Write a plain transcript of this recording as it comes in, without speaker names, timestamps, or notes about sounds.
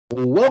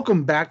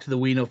Welcome back to the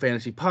We Know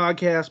Fantasy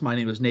podcast. My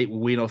name is Nate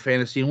with We Know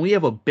Fantasy, and we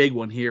have a big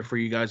one here for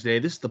you guys today.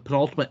 This is the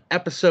penultimate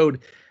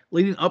episode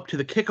leading up to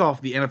the kickoff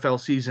of the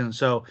NFL season.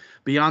 So,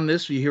 beyond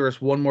this, you hear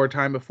us one more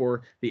time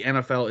before the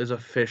NFL is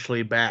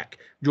officially back.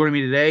 Joining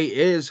me today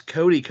is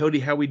Cody. Cody,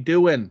 how we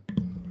doing?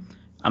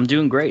 I'm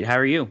doing great. How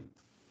are you?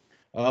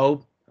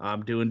 Oh,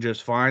 I'm doing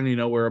just fine.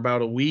 We're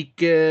about a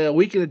week and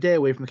a day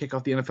away from the kickoff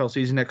of the NFL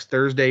season. Next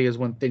Thursday is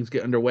when things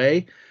get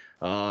underway.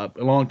 A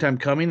long time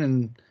coming,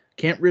 and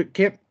can't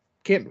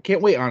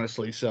wait,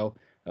 honestly. So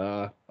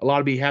a lot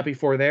to be happy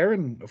for there.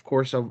 And of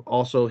course, I'm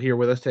also here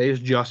with us today is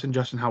Justin.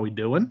 Justin, how we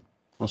doing?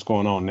 What's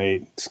going on,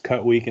 Nate? It's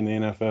cut week in the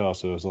NFL,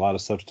 so there's a lot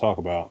of stuff to talk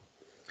about.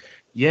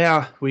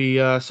 Yeah, we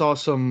saw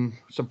some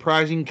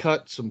surprising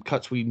cuts, some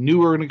cuts we knew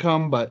were going to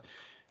come, but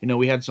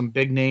we had some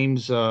big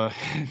names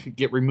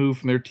get removed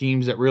from their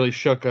teams that really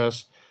shook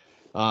us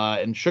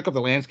and shook up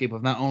the landscape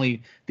of not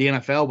only the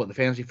NFL but the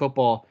fantasy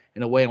football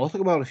in a way. And we'll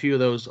talk about a few of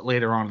those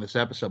later on in this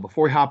episode.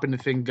 Before we hop into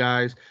things,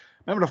 guys,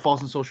 remember to follow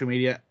us on social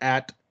media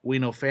at We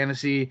Know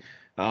Fantasy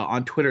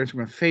on Twitter,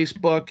 Instagram,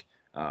 Facebook.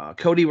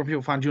 Cody, where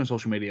people find you on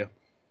social media?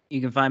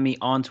 You can find me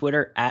on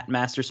Twitter at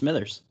Master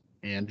Smithers.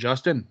 And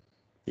Justin?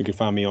 You can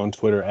find me on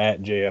Twitter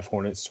at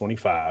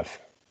JFHornets25.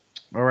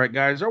 All right,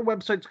 guys. Our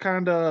website's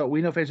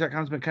WeKnowFantasy.com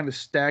has been kind of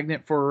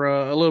stagnant for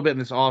a little bit in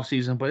this off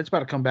season, but it's about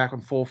to come back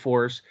in full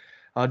force.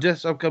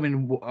 Just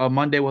upcoming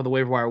Monday, we'll have the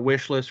waiver wire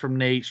wish list from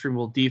Nate,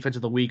 streamable defense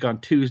of the week on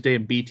Tuesday,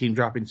 and B team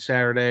dropping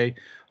Saturday,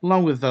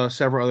 along with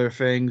several other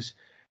things.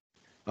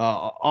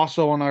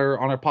 Also on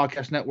our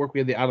podcast network, we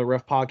have the Out of the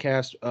Ref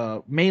podcast,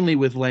 mainly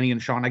with Lenny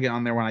and Sean. I get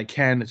on there when I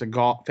can. It's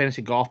a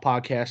fantasy golf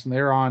podcast, and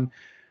they're on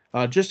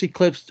just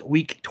eclipsed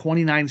week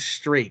 29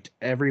 straight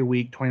every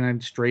week,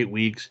 29 straight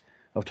weeks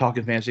of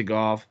talking fantasy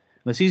golf.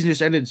 And the season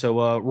just ended,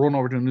 so rolling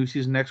over to a new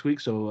season next week.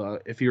 So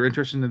if you're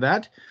interested in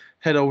that,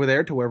 head over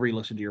there to wherever you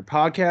listen to your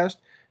podcast.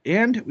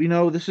 And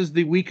this is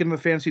the week in the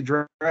fantasy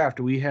draft.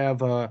 We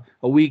have a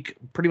week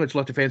pretty much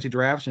left of fantasy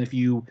drafts, and if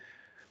you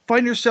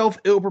find yourself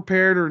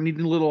ill-prepared or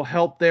needing a little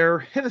help there,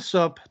 hit us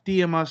up,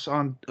 DM us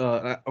on,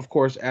 of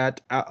course,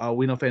 at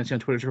We Know Fantasy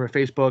on Twitter or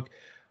Facebook.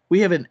 We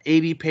have an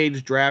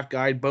 80-page draft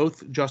guide.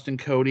 Both Justin and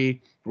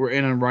Cody were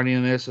in and running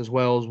in this, as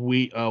well as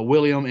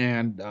William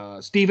and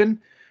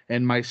Steven,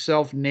 and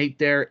myself, Nate,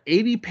 there.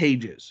 80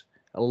 pages.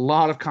 A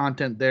lot of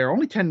content there.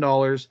 Only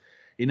 $10,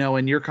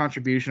 and your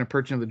contribution or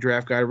purchasing of the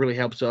draft guide really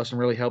helps us and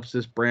really helps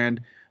this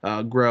brand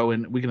grow,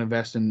 and we can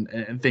invest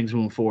in things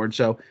moving forward.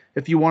 So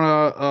if you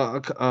want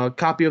a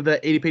copy of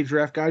that 80-page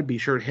draft guide, be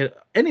sure to hit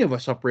any of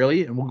us up,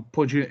 really, and we'll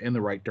put you in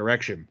the right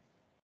direction.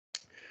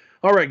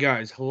 All right,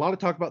 guys, a lot to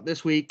talk about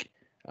this week.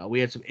 We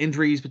had some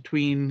injuries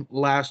between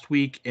last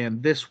week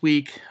and this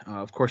week.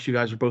 Of course, you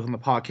guys were both on the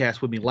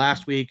podcast with me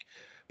last week.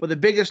 But the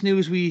biggest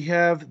news we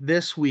have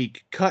this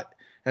week,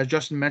 as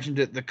Justin mentioned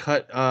it, the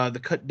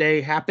cut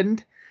day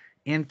happened,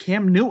 and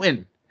Cam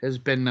Newton has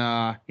been,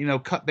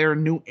 cut there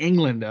in New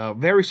England.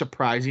 Very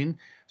surprising.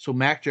 So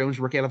Mac Jones,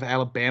 rookie out of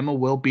Alabama,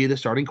 will be the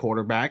starting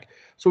quarterback.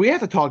 So we have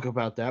to talk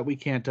about that. We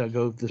can't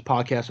go this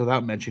podcast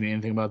without mentioning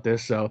anything about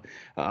this. So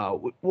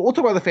we'll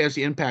talk about the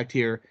fantasy impact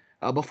here.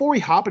 Before we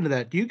hop into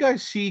that, do you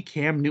guys see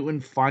Cam Newton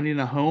finding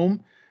a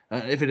home?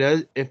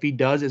 If he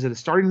does, is it a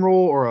starting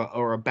role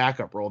or a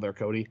backup role there,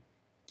 Cody?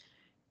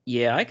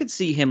 Yeah, I could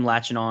see him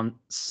latching on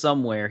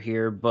somewhere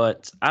here,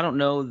 but I don't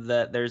know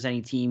that there's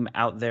any team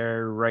out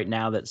there right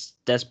now that's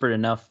desperate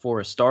enough for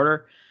a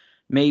starter.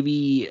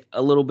 Maybe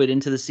a little bit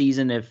into the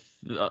season, if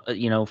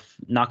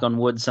knock on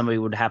wood, somebody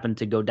would happen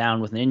to go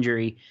down with an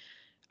injury,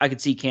 I could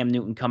see Cam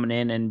Newton coming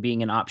in and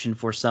being an option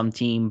for some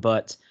team,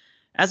 but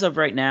as of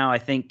right now, I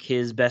think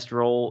his best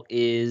role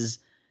is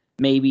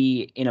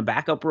maybe in a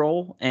backup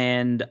role,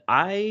 and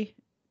I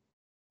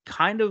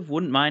kind of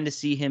wouldn't mind to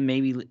see him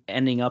maybe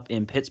ending up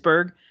in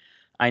Pittsburgh.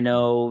 I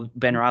know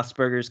Ben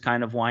Roethlisberger's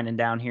kind of winding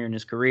down here in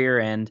his career,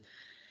 and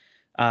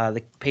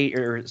the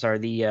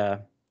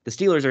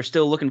Steelers are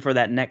still looking for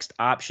that next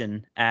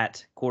option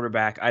at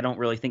quarterback. I don't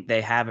really think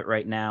they have it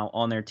right now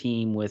on their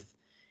team with,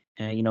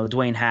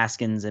 Dwayne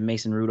Haskins and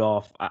Mason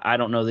Rudolph. I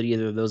don't know that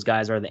either of those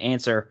guys are the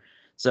answer.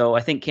 So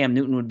I think Cam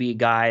Newton would be a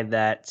guy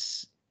that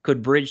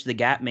could bridge the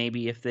gap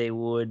maybe if they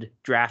would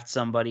draft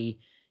somebody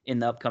in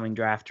the upcoming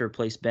draft to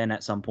replace Ben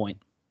at some point.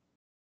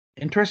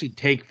 Interesting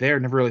take there.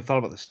 Never really thought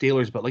about the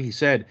Steelers, but like you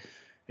said,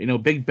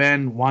 Big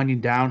Ben winding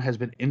down, has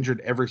been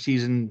injured every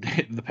season.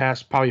 The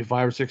past probably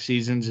 5 or 6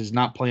 seasons, is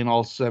not playing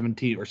all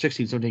 17 or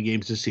 16, 17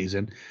 games this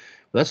season.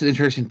 But that's an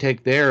interesting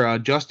take there.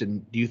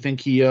 Justin, do you think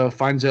he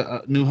finds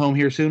a new home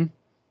here soon?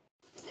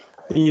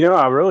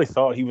 I really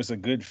thought he was a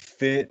good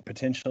fit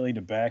potentially to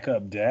back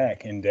up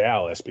Dak in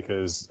Dallas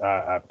because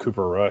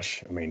Cooper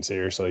Rush,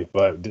 seriously.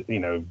 But,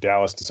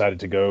 Dallas decided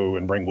to go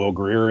and bring Will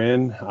Grier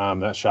in.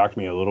 That shocked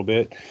me a little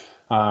bit.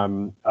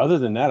 Other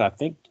than that, I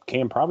think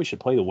Cam probably should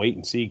play the wait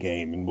and see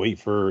game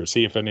and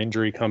see if an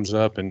injury comes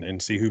up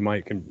and see who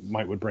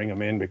would bring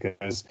him in,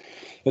 because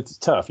it's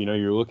tough.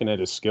 You're looking at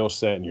his skill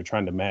set and you're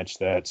trying to match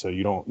that. So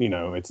you don't,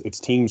 it's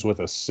teams with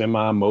a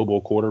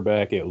semi-mobile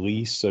quarterback at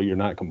least. So you're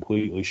not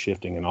completely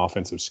shifting an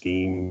offensive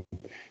scheme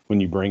when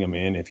you bring him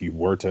in, if you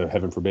were to,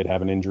 heaven forbid,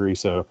 have an injury.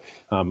 So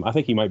I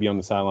think he might be on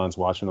the sidelines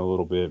watching a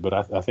little bit, but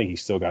I think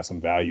he's still got some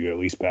value, at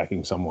least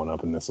backing someone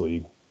up in this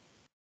league.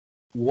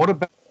 What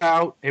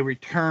about a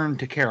return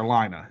to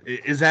Carolina?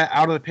 Is that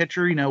out of the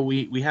picture?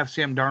 We have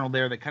Sam Darnold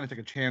there. They kind of took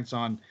a chance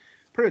on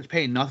pretty much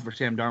paying nothing for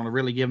Sam Darnold,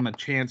 really give him a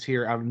chance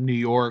here out of New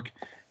York,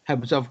 have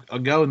himself a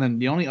go. And then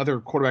the only other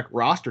quarterback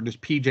rostered is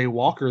P.J.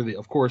 Walker, who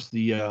was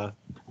the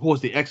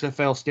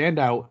XFL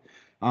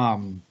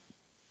standout.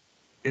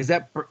 Is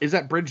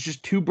that bridge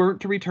just too burnt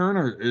to return,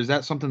 or is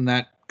that something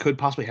that could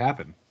possibly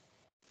happen?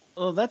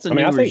 Well, that's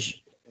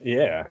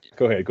yeah,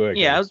 go ahead.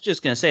 Yeah, I was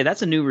just going to say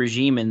that's a new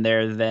regime in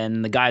there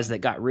than the guys that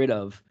got rid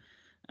of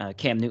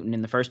Cam Newton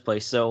in the first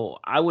place. So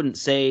I wouldn't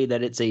say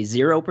that it's a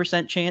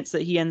 0% chance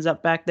that he ends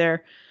up back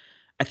there.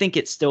 I think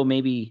it's still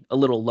maybe a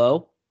little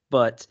low,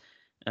 but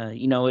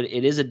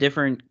it is a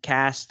different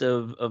cast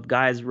of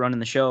guys running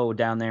the show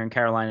down there in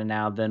Carolina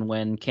now than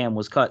when Cam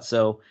was cut.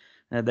 So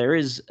there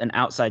is an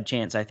outside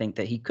chance, I think,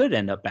 that he could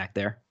end up back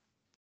there.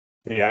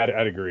 Yeah,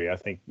 I'd agree. I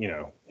think,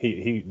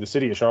 the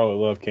city of Charlotte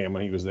loved Cam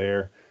when he was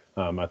there.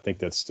 I think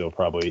that's still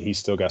he's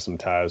still got some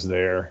ties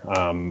there.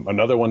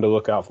 Another one to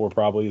look out for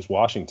probably is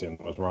Washington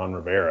with Ron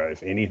Rivera.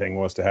 If anything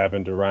was to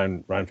happen to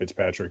Ryan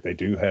Fitzpatrick, they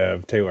do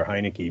have Taylor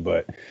Heineke,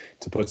 but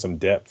to put some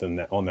depth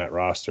on that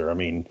roster, I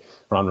mean,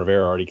 Ron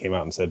Rivera already came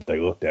out and said they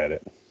looked at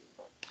it.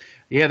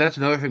 Yeah, that's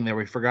another thing there.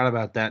 We forgot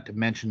about that, to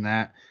mention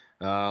that.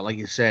 Like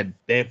you said,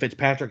 they have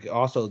Fitzpatrick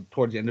also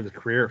towards the end of his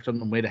career, if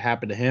something were to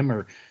happen to him,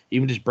 or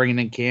even just bringing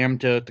in Cam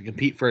to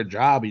compete for a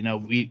job.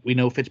 We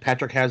know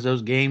Fitzpatrick has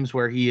those games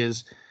where he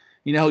is,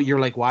 you're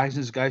like, why is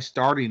this guy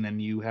starting?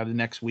 And you have the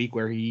next week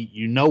where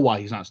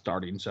why he's not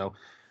starting. So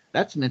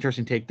that's an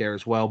interesting take there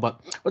as well.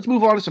 But let's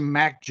move on to some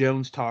Mac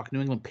Jones talk, New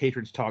England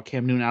Patriots talk.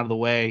 Cam Newton out of the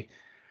way.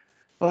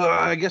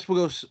 I guess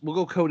we'll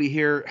go Cody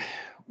here.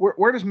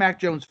 Where does Mac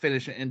Jones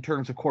finish in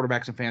terms of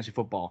quarterbacks in fantasy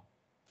football?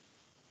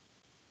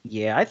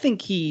 Yeah, I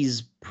think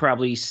he's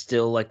probably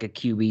still like a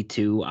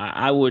QB2.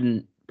 I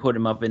wouldn't put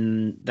him up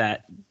in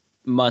that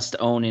must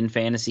own in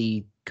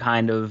fantasy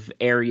kind of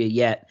area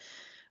yet.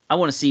 I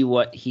want to see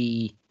what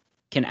he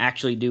can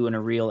actually do in a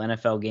real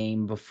NFL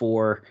game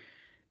before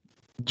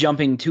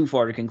jumping too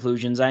far to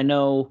conclusions. I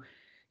know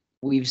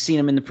we've seen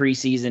him in the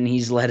preseason.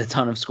 He's led a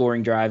ton of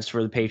scoring drives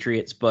for the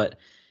Patriots, but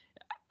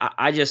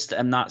I just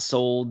am not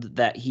sold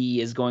that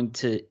he is going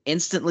to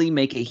instantly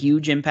make a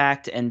huge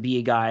impact and be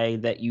a guy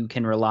that you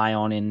can rely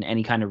on in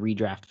any kind of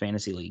redraft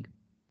fantasy league.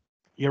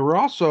 Yeah, we're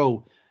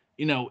also,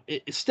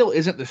 it still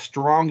isn't the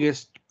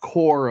strongest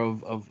core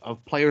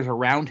of players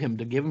around him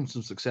to give him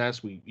some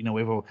success. We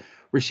have a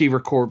receiver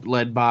corps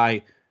led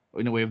by,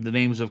 we have the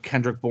names of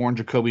Kendrick Bourne,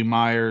 Jacoby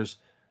Myers,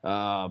 who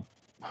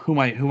am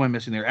I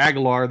missing there?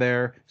 Aguilar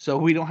there. So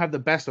we don't have the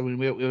best. I mean,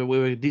 we have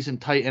a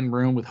decent tight end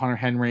room with Hunter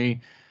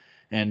Henry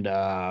and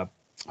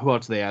who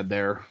else they had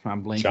there?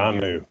 I'm blanking.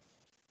 Jonnu.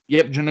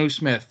 Yep, Jonnu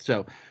Smith.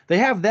 So they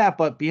have that,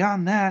 but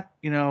beyond that,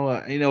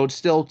 it's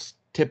still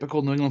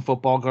typical New England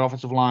football. Good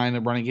offensive line.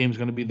 The running game is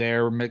going to be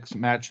there. Mix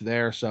match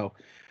there. So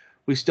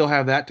we still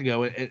have that to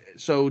go.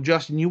 So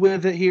Justin, you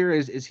with it here?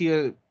 Is he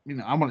a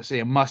I want to say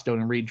a must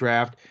own and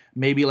redraft?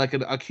 Maybe like a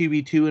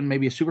QB2 and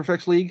maybe a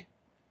Superflex league.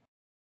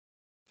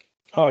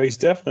 Oh, he's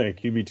definitely a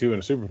QB2 in a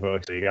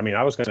Superflex league. I mean,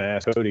 I was going to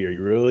ask Cody, are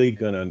you really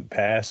going to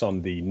pass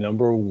on the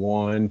number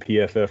one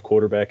PFF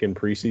quarterback in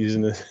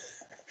preseason?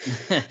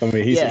 I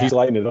mean, he's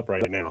lighting it up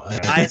right now.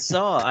 I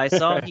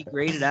saw he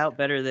graded out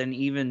better than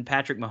even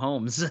Patrick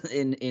Mahomes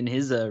in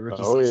his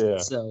rookie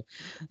season.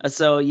 Yeah.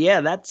 So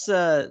yeah,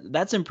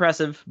 that's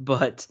impressive,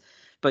 but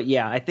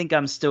yeah, I think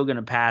I'm still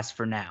gonna pass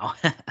for now.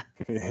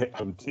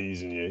 I'm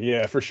teasing you.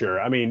 Yeah, for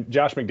sure. I mean,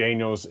 Josh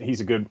McDaniels,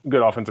 he's a good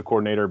offensive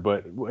coordinator,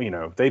 but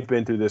they've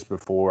been through this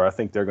before. I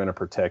think they're going to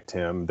protect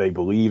him. They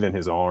believe in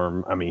his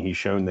arm. I mean, he's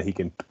shown that he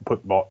can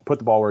put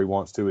the ball where he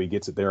wants to. He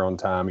gets it there on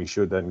time. He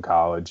showed that in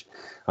college.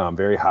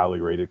 Very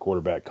highly rated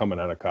quarterback coming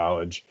out of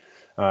college.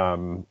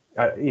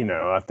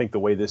 I think the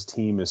way this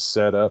team is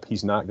set up,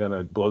 he's not going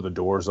to blow the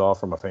doors off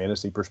from a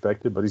fantasy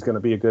perspective, but he's going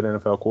to be a good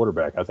NFL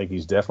quarterback. I think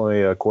he's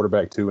definitely a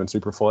quarterback 2 in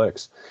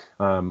Superflex.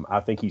 I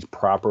think he's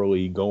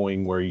properly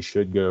going where he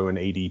should go in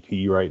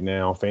ADP right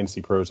now.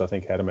 Fantasy Pros, I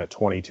think, had him at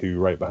 22,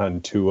 right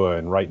behind Tua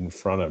and right in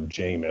front of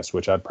Jameis,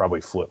 which I'd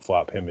probably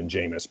flip-flop him and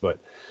Jameis. But,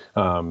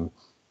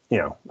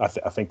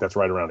 I think that's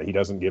right around it. He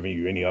doesn't give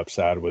you any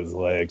upside with his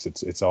legs.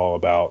 It's all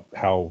about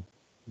how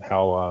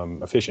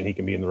efficient he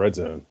can be in the red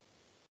zone.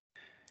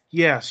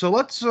 Yeah, so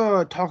let's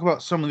talk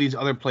about some of these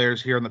other players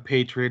here on the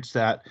Patriots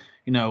that,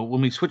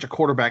 when we switch a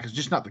quarterback, it's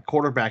just not the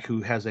quarterback who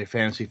has a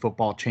fantasy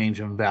football change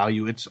in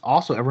value. It's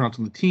also everyone else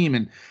on the team.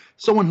 And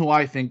someone who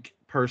I think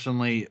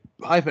personally,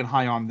 I've been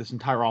high on this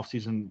entire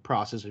offseason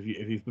process. If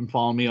you've been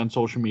following me on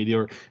social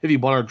media or if you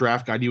bought our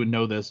draft guide, you would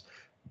know this.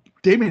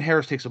 Damian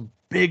Harris takes a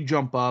big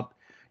jump up.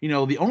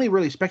 The only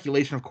really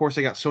speculation, of course,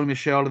 they got Sony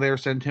Michel to there,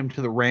 send him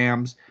to the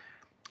Rams.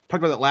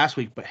 Talked about that last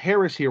week, but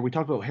Harris here, we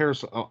talked about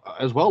Harris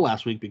as well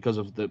last week because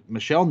of the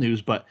Michel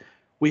news, but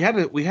we had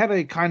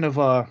a kind of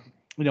a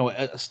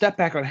step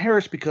back on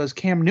Harris because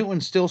Cam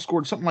Newton still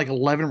scored something like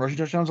 11 rushing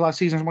touchdowns last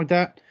season, something like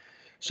that.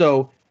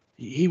 So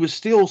he was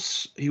still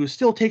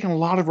taking a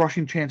lot of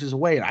rushing chances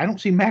away, and I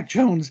don't see Mac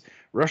Jones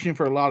rushing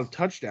for a lot of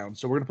touchdowns.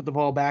 So we're gonna put the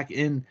ball back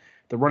in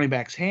the running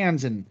back's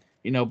hands, and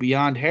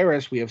beyond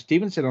Harris, we have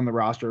Stevenson on the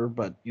roster,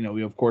 but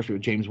we have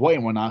James White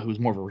and whatnot, who's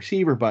more of a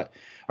receiver. But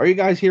are you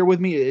guys here with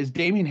me? Is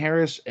Damian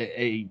Harris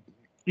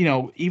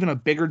even a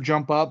bigger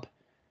jump up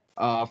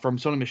from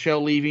Sony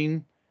Michel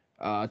leaving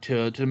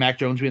to Mac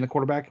Jones being the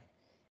quarterback?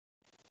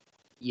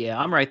 Yeah,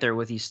 I'm right there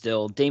with you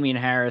still. Damian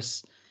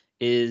Harris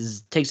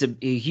takes a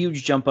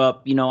huge jump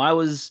up. I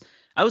was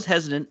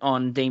hesitant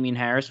on Damian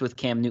Harris with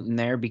Cam Newton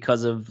there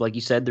because of, like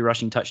you said, the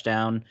rushing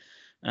touchdown.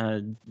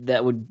 The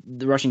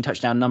rushing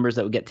touchdown numbers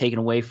that would get taken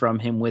away from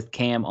him with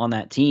Cam on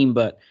that team.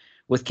 But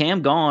with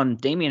Cam gone,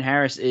 Damian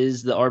Harris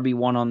is the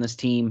RB1 on this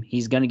team.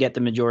 He's going to get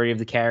the majority of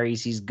the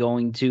carries. He's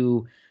going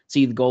to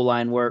see the goal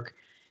line work.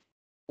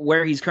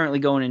 Where he's currently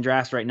going in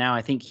drafts right now,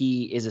 I think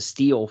he is a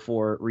steal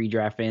for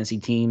redraft fantasy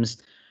teams.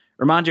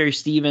 Ramondre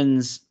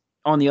Stevens,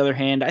 on the other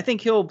hand, I think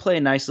he'll play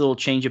a nice little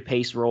change of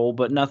pace role,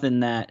 but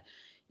nothing that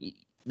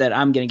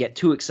I'm going to get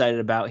too excited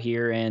about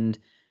here. And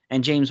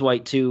James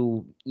White,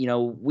 too,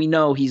 we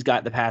know he's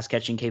got the pass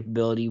catching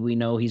capability. We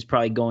know he's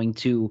probably going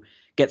to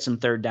get some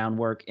third down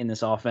work in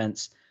this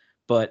offense.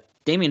 But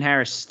Damian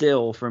Harris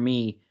still, for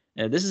me,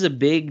 this is a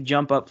big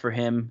jump up for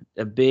him,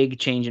 a big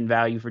change in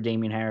value for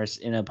Damian Harris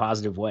in a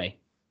positive way.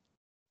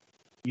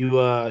 You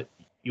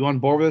on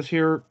board with us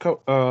here,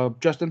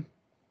 Justin?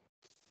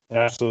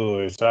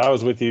 Absolutely. So I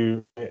was with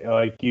you,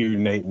 like you,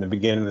 Nate, in the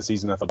beginning of the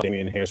season. I thought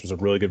Damian Harris was a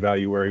really good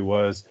value where he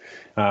was.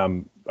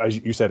 As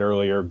you said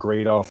earlier,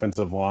 great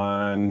offensive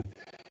line.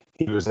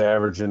 He was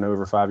averaging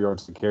over 5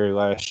 yards to carry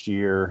last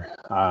year.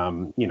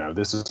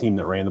 This is a team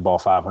that ran the ball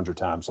 500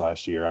 times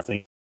last year. I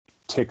think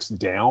ticks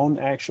down,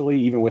 actually,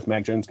 even with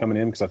Mac Jones coming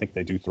in, because I think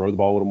they do throw the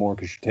ball a little more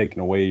because you're taking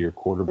away your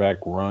quarterback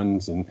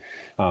runs and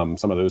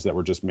some of those that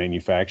were just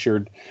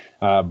manufactured.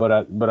 But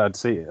I'd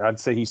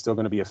say he's still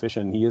going to be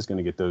efficient. And he is going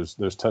to get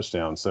those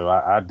touchdowns. So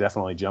I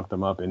definitely jumped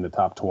him up in the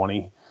top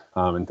 20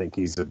 and think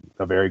he's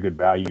a very good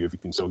value if you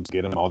can still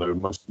get him. Although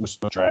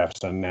most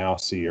drafts I now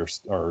see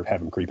are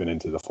have him creeping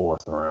into the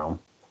fourth round.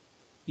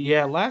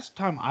 Yeah, last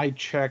time I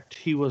checked,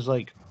 he was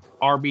like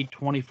RB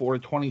 24 to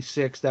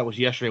 26. That was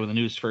yesterday when the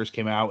news first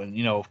came out.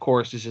 And, of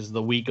course, this is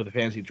the week of the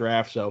fantasy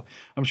draft. So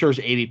I'm sure his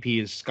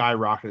ADP has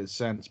skyrocketed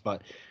since.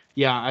 But,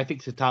 yeah, I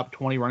think it's a top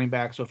 20 running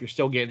back. So if you're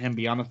still getting him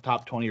beyond the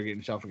top 20, you're getting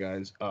yourself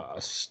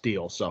a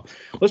steal. So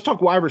let's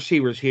talk wide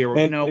receivers here.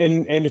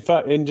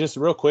 And just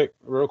real quick,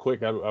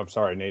 I'm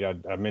sorry, Nate.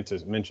 I meant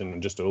to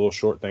mention just a little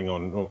short thing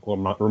on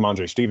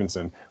Ramondre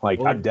Stevenson.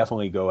 I'd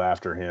definitely go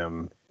after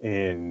him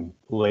in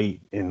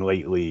late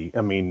league.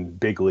 I mean,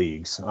 big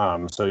leagues.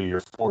 So your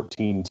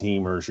 14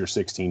 teamers, your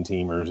 16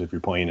 teamers, if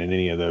you're playing in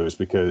any of those,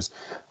 because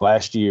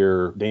last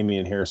year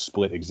Damian Harris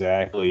split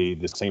exactly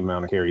the same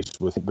amount of carries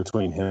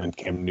between him and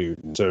Cam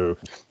Newton. So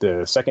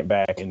the second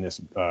back in this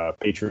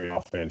Patriot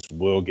offense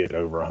will get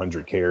over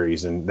 100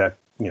 carries, and that,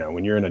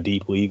 when you're in a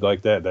deep league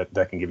like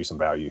that can give you some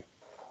value.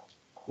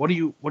 What do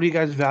you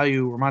guys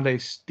value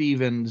Ramondre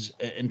Stevens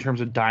in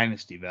terms of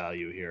dynasty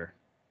value here?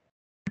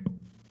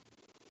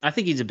 I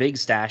think he's a big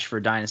stash for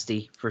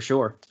Dynasty, for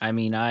sure. I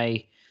mean,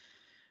 I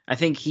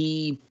think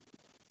he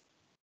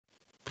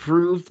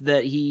proved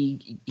that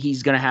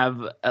he's going to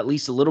have at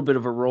least a little bit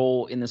of a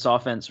role in this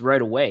offense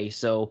right away.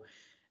 So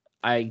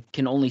I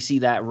can only see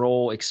that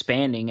role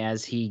expanding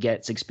as he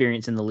gets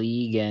experience in the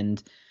league.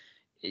 And,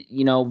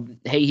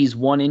 hey, he's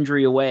one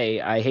injury away.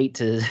 I hate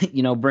to,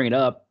 bring it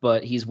up,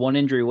 but he's one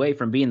injury away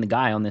from being the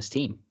guy on this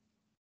team.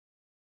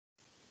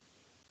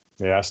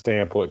 Yeah, I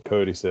stamp what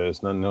Cody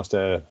says. Nothing else to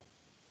add.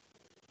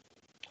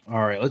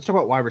 All right, let's talk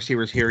about wide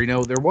receivers here.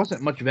 There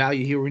wasn't much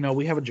value here.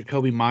 We have a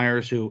Jacoby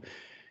Myers who,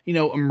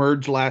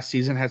 emerged last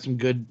season, had some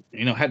good,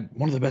 had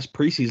one of the best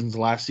preseasons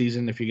last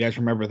season. If you guys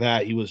remember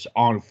that, he was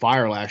on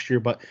fire last year,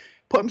 but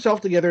put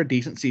himself together a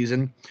decent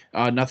season.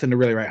 Nothing to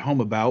really write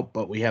home about,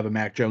 but we have a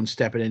Mac Jones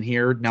stepping in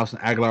here. Nelson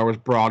Aguilar was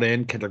brought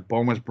in. Kendrick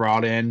Bourne was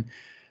brought in.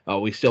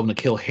 We still have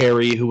N'Keal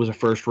Harry, who was a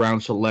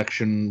first-round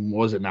selection,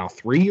 was it now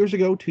 2 years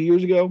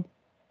ago?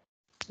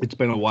 It's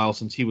been a while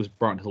since he was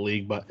brought into the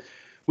league, but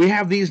we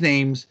have these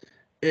names.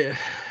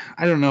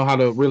 I don't know how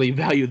to really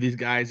value these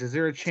guys. Is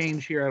there a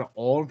change here at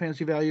all in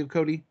fantasy value,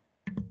 Cody?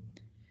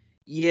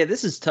 Yeah,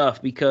 this is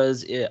tough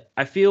because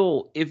I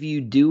feel if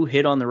you do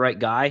hit on the right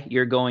guy,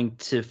 you're going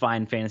to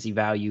find fantasy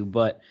value,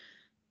 but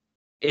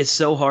it's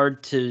so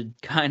hard to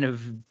kind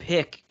of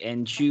pick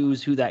and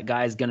choose who that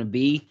guy is going to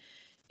be.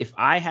 If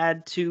I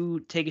had to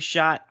take a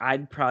shot,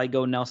 I'd probably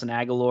go Nelson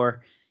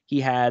Aguilar.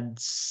 He had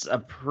a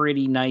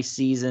pretty nice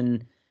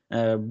season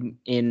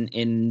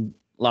in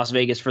Las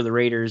Vegas for the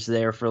Raiders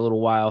there for a little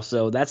while.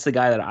 So that's the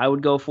guy that I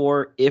would go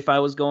for if I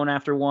was going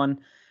after one.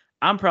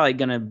 I'm probably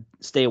going to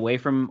stay away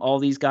from all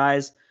these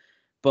guys.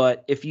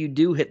 But if you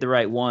do hit the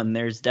right one,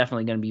 there's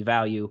definitely going to be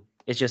value.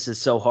 It's just it's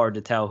so hard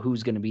to tell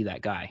who's going to be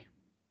that guy.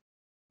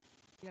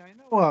 Yeah, I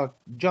know.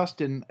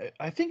 Justin,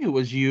 I think it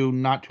was you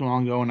not too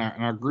long ago in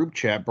our group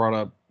chat brought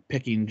up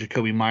picking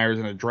Jakobi Meyers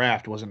in a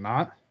draft, was it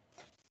not?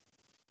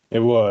 It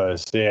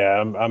was,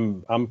 yeah.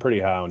 I'm pretty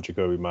high on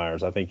Jakobi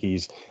Meyers. I think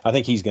he's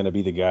going to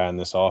be the guy in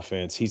this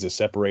offense. He's a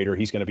separator.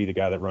 He's going to be the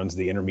guy that runs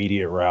the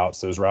intermediate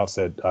routes, those routes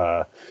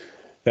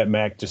that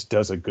Mac just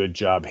does a good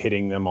job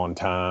hitting them on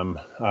time.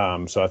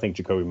 So I think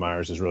Jakobi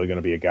Meyers is really going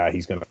to be a guy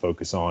he's going to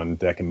focus on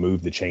that can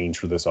move the change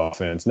for this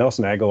offense.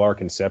 Nelson Aguilar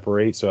can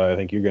separate, so I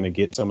think you're going to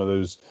get some of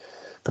those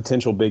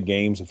potential big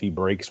games if he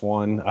breaks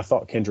one. I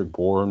thought Kendrick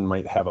Bourne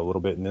might have a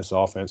little bit in this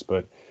offense,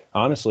 but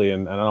honestly,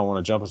 and I don't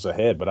want to jump us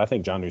ahead, but I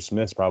think Jonnu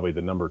Smith's probably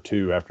the number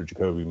 2 after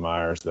Jakobi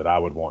Meyers that I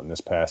would want in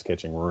this pass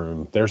catching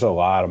room. There's a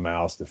lot of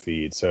mouths to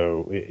feed,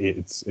 so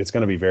it's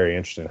going to be very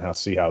interesting to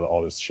see how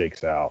all this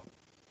shakes out.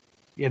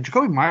 Yeah,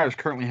 Jakobi Meyers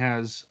currently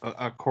has,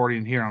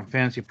 according here on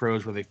Fantasy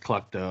Pros, where they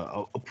collect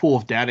a pool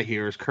of data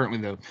here, is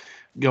currently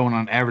going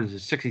on average the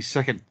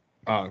 62nd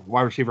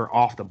wide receiver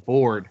off the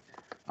board.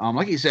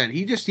 Like you said,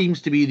 he just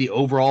seems to be the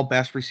overall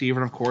best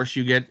receiver. And of course,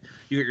 you get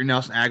your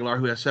Nelson Aguilar,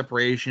 who has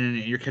separation, and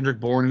your Kendrick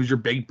Bourne, who's your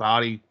big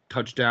body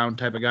touchdown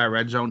type of guy,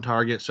 red zone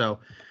target. So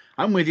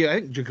I'm with you.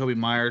 I think Jakobi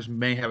Meyers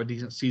may have a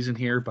decent season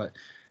here, but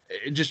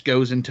it just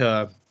goes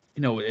into,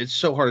 it's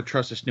so hard to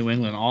trust this New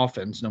England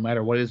offense, no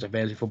matter what it is of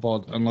fantasy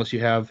football, unless you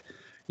have,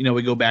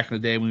 we go back in the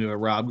day when we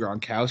had Rob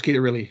Gronkowski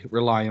to really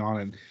rely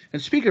on.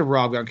 And speaking of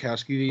Rob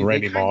Gronkowski,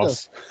 Randy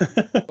Moss.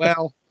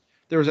 Well,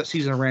 there was that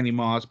season of Randy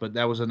Moss, but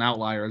that was an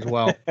outlier as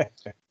well.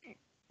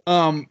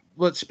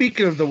 But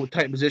speaking of the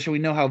Titan position, we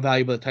know how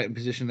valuable the Titan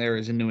position there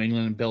is in New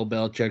England, and Bill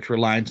Belichick's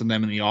reliance on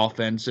them in the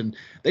offense. And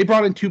they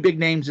brought in 2 big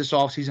names this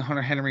offseason,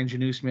 Hunter Henry and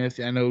Jonnu Smith.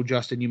 I know,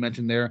 Justin, you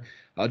mentioned there,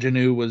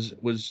 Jonnu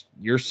was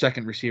your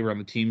second receiver on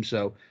the team.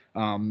 So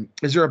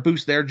is there a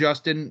boost there,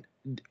 Justin?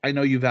 I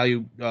know you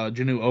value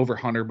Jonnu over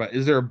Hunter, but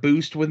is there a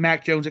boost with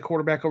Mac Jones at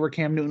quarterback over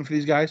Cam Newton for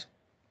these guys?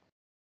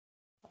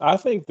 I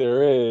think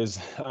there is.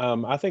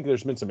 I think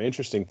there's been some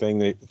interesting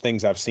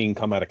things I've seen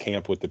come out of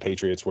camp with the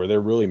Patriots where they're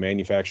really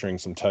manufacturing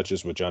some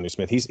touches with Jonnu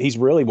Smith. He's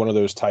really one of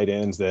those tight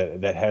ends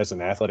that has an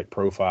athletic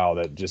profile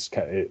that just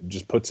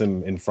puts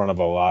him in front of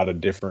a lot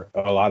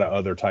of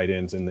other tight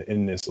ends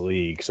in this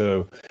league.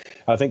 So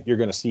I think you're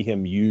going to see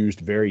him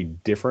used very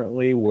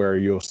differently, where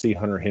you'll see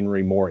Hunter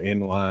Henry more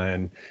in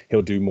line.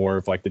 He'll do more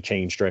of like the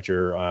chain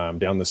stretcher,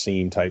 down the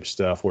seam type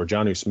stuff, where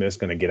Jonnu Smith's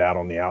going to get out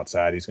on the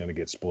outside. He's going to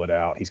get split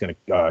out. He's going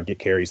to get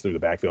carries through the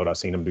backfield. I've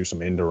seen him do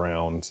some end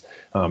arounds.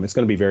 It's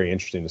going to be very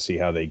interesting to see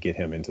how they get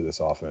him into this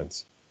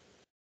offense.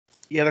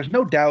 Yeah, there's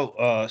no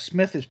doubt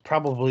Smith is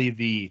probably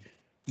the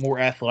more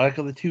athletic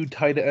of the 2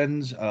 tight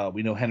ends.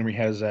 We know Henry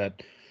has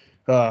that.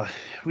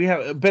 We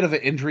have a bit of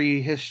an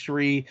injury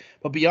history,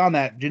 but beyond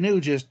that, Jonnu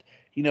just,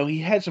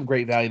 he had some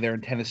great value there in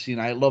Tennessee,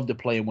 and I loved to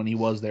play him when he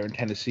was there in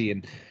Tennessee.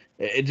 And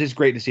it's just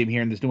great to see him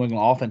here in this New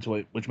England offense,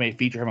 which may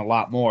feature him a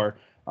lot more.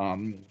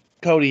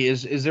 Cody,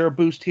 is there a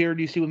boost here?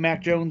 Do you see with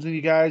Mac Jones and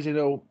you guys? I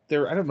don't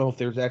know if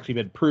there's actually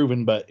been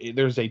proven, but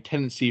there's a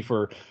tendency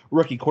for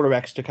rookie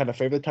quarterbacks to kind of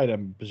favor the tight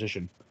end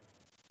position.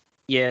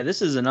 Yeah,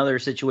 this is another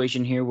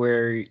situation here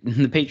where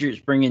the Patriots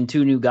bring in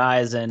 2 new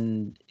guys,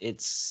 and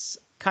it's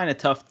kind of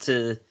tough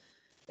to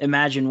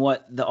imagine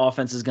what the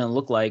offense is going to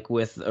look like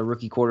with a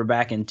rookie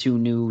quarterback and 2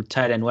 new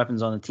tight end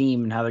weapons on the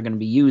team and how they're going to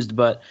be used.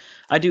 But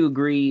I do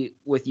agree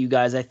with you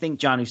guys. I think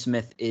Jonnu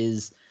Smith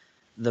is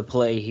the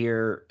play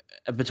here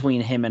between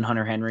him and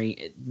Hunter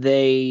Henry.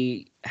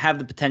 They have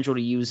the potential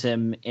to use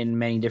him in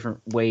many different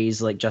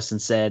ways, like Justin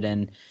said.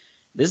 And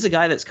this is a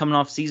guy that's coming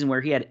off a season where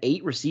he had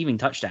 8 receiving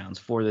touchdowns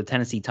for the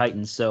Tennessee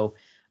Titans. So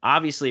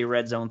obviously a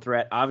red zone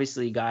threat,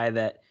 obviously a guy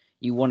that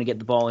you want to get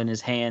the ball in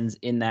his hands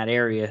in that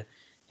area.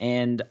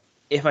 And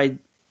if I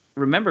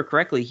remember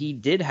correctly, he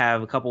did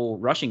have a couple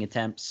rushing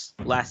attempts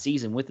last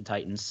season with the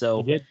Titans.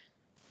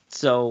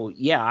 So,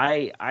 yeah,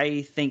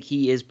 I think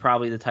he is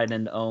probably the tight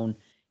end to own.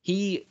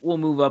 He will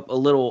move up a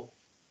little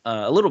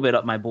bit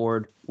up my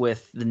board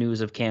with the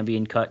news of Cam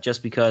being cut,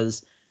 just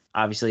because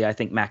obviously I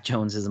think Mac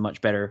Jones is a much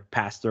better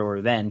pass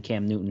thrower than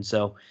Cam Newton.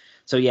 So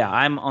yeah,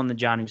 I'm on the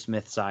Jonnu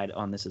Smith side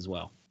on this as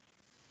well.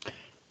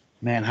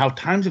 Man, how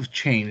times have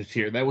changed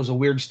here. That was a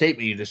weird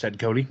statement you just said,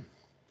 Cody.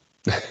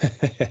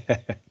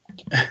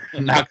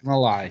 Not gonna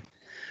lie.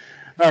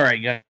 All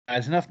right,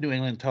 guys, enough New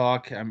England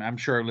talk. I'm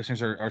sure our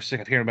listeners are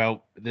sick of hearing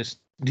about this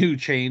new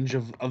change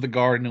of the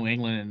guard in New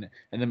England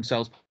and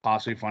themselves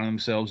possibly finding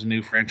themselves a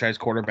new franchise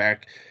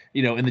quarterback,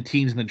 in the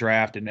teens in the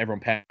draft and everyone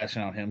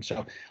passing on him.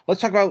 So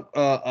let's talk about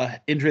an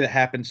injury that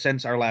happened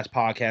since our last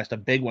podcast, a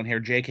big one here.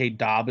 J.K.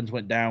 Dobbins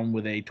went down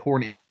with a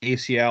torn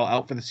ACL,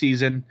 out for the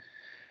season.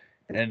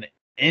 And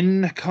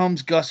in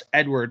comes Gus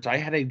Edwards. I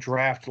had a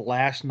draft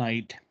last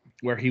night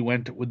where he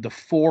went with the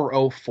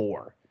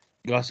 404,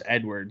 Gus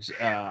Edwards.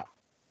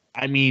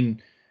 I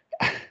mean,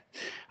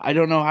 I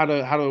don't know how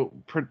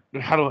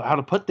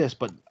to put this,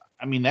 but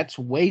I mean that's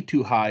way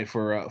too high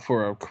for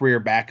a career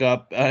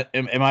backup.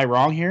 Am I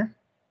wrong here?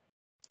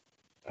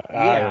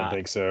 I don't Yeah.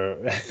 think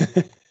so.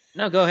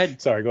 No, go ahead.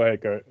 Sorry, go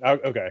ahead.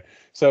 Okay.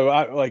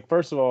 So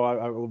first of all,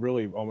 I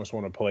really almost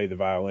want to play the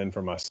violin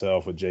for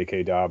myself with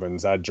J.K.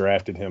 Dobbins. I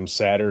drafted him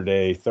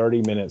Saturday,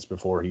 30 minutes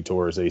before he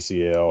tore his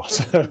ACL.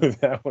 So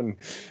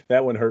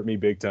that one hurt me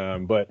big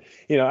time. But,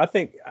 I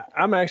think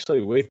I'm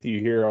actually with you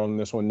here on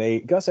this one,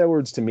 Nate. Gus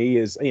Edwards to me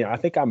is, I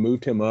think I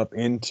moved him up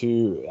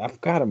into, I've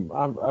got him,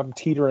 I'm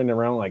teetering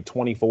around like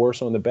 24.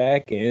 So on the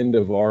back end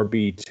of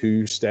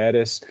RB2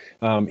 status,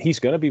 he's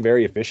going to be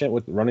very efficient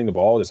with running the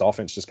ball. This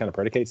offense just kind of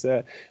predicates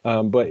that.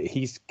 But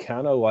he's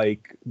kind of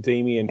like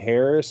Damian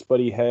Harris, but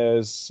he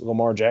has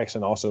Lamar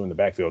Jackson also in the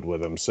backfield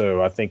with him.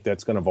 So I think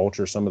that's going to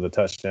vulture some of the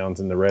touchdowns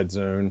in the red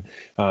zone,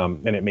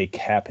 and it may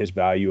cap his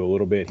value a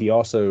little bit. He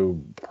also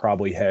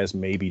probably has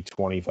maybe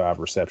 25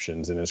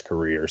 receptions in his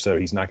career, so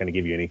he's not going to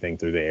give you anything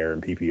through the air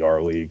in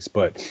PPR leagues.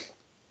 But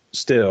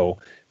still,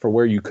 for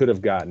where you could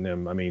have gotten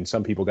him, I mean,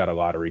 some people got a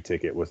lottery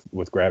ticket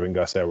with grabbing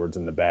Gus Edwards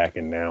in the back,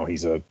 and now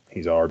he's a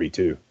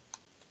RB2.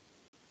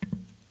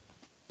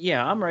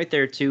 Yeah, I'm right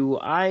there too.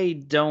 I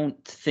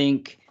don't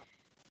think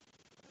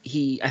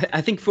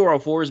I think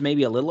 404 is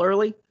maybe a little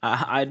early.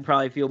 I'd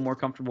probably feel more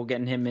comfortable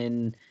getting him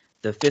in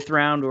the 5th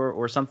round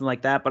or something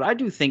like that. But I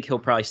do think he'll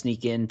probably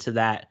sneak into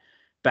that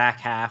back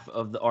half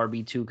of the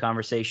RB2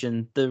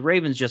 conversation. The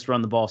Ravens just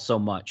run the ball so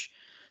much.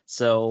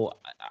 So,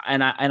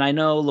 and I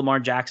know Lamar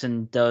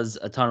Jackson does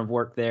a ton of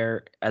work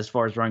there as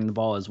far as running the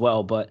ball as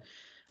well. But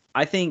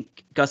I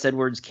think Gus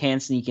Edwards can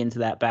sneak into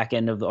that back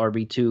end of the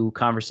RB2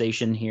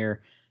 conversation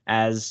here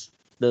as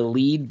the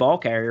lead ball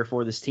carrier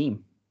for this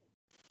team.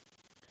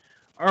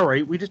 All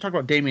right, we just talked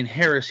about Damian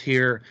Harris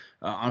here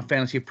on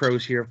Fantasy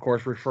Pros here, of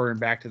course, referring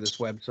back to this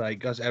website.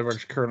 Gus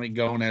Edwards currently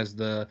going as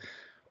the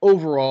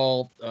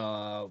overall,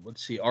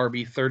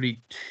 RB32,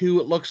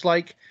 it looks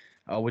like,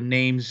 with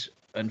names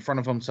in front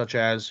of him such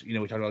as, we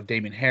talked about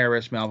Damian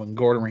Harris, Melvin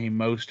Gordon, Raheem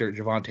Mostert,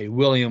 Javonte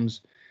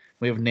Williams.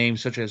 We have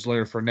names such as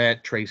Leonard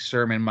Fournette, Trey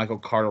Sermon, Michael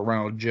Carter,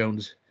 Ronald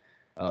Jones,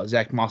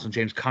 Zach Moss, and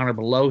James Conner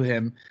below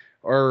him.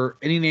 Are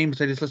any names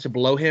I just listed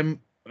below him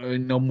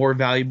more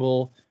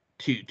valuable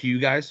to you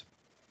guys?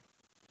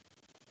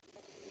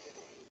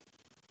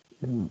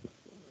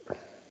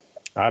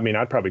 I mean,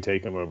 I'd probably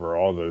take him over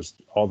all those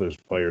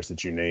players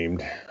that you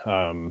named.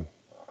 I'm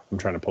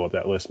trying to pull up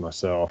that list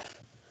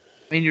myself.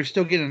 I mean, you're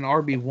still getting an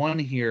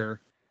RB1 here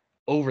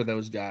over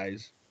those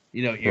guys.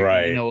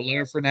 Right.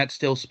 Leonard Fournette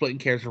still splitting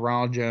carries with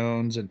Ronald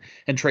Jones, and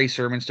Trey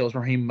Sermon still is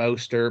Raheem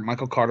Mostert.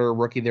 Michael Carter, a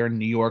rookie there in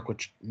New York,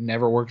 which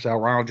never works out.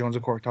 Ronald Jones,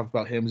 of course, talked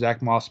about him.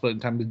 Zach Moss splitting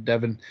time with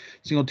Devin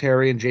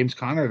Singletary and James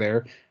Conner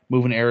there,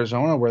 moving to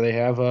Arizona where they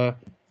have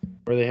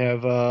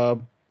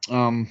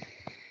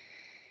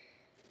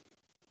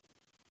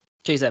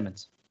Chase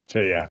Edmonds.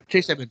 So yeah,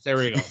 Chase Edmonds. There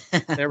we go.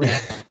 There we go.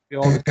 We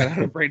all just got out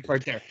of the brain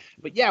part there.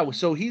 But yeah,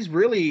 so he's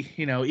really,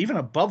 even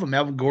above him.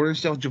 Melvin Gordon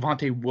still,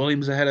 Javonte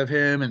Williams ahead of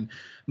him, and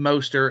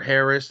Mostert,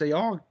 Harris. They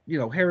all,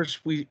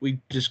 Harris. We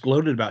just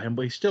gloated about him,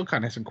 but he still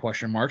kind of has some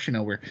question marks.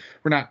 We're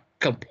not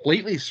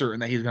completely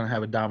certain that he's going to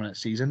have a dominant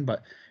season,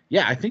 but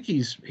yeah, I think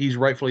he's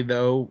rightfully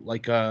though.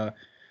 Like,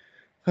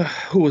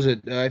 who was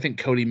it? I think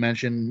Cody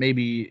mentioned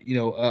maybe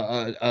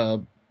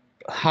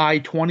high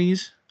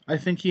 20s. I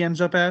think he ends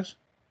up as.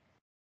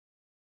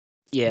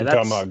 Yeah, that's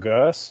talking about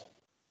Gus.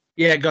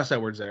 Yeah, Gus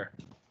Edwards there.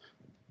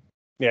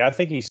 Yeah, I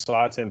think he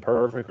slots in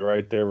perfect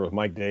right there with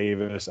Mike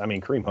Davis. I mean,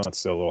 Kareem Hunt's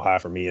still a little high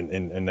for me in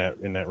that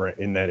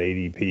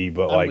ADP,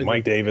 but like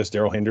Mike Davis,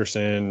 Darrell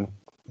Henderson,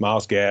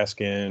 Myles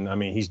Gaskin. I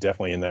mean, he's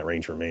definitely in that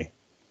range for me.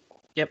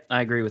 Yep,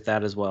 I agree with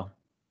that as well.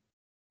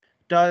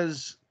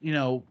 Does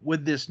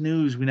with this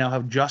news, we now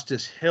have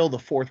Justice Hill, the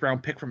 4th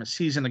round pick from a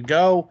season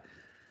ago,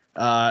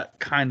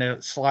 kind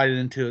of slided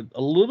into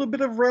a little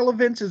bit of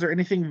relevance. Is there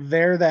anything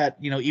there that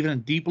even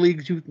in deep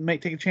leagues you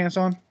might take a chance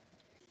on?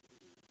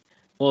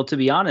 Well, to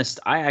be honest,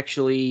 I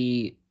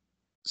actually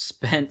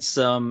spent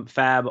some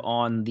fab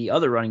on the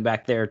other running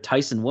back there,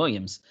 Tyson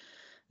Williams.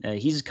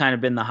 He's kind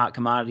of been the hot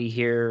commodity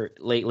here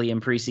lately in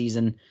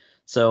preseason.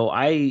 So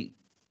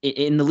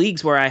in the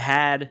leagues where I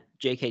had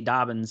J.K.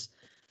 Dobbins,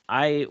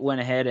 I went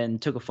ahead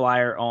and took a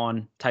flyer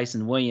on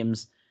Tyson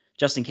Williams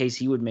just in case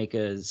he would make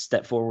a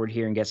step forward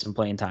here and get some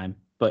playing time.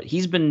 But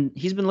he's been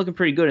looking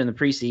pretty good in the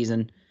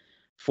preseason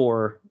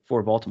for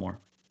Baltimore.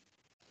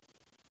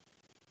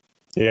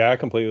 Yeah, I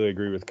completely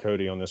agree with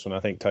Cody on this one.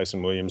 I think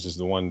Tyson Williams is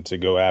the one to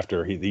go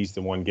after. He's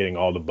the one getting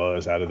all the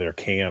buzz out of their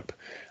camp.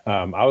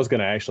 I was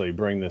going to actually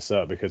bring this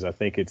up because I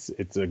think it's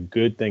a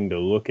good thing to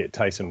look at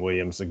Tyson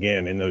Williams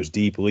again in those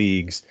deep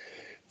leagues.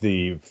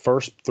 The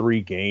first 3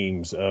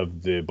 games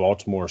of the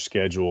Baltimore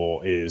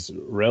schedule is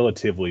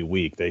relatively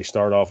weak. They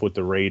start off with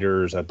the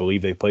Raiders. I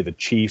believe they play the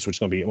Chiefs, which is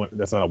going to be,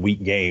 that's not a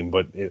weak game,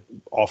 but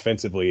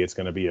offensively it's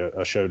going to be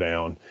a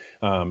showdown.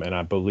 And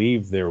I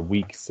believe their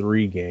week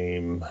 3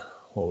 game,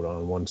 hold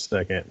on one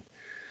second,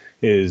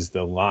 is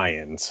the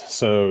Lions.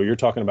 So you're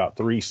talking about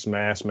three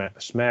smash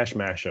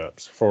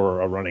mashups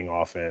for a running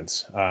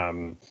offense.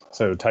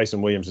 So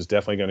Tyson Williams is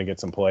definitely going to get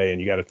some play, and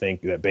you got to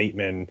think that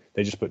Bateman,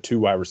 they just put 2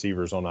 wide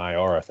receivers on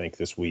IR, I think,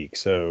 this week.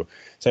 So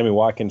Sammy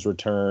Watkins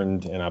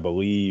returned, and I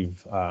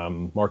believe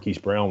Marquise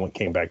Brown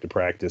came back to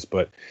practice,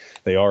 but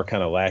they are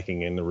kind of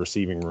lacking in the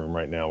receiving room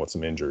right now with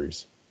some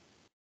injuries.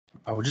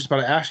 I was just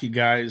about to ask you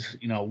guys,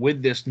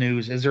 with this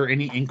news, is there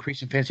any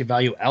increase in fantasy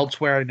value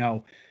elsewhere? I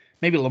know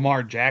maybe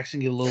Lamar Jackson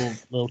get a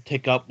little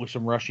tick up with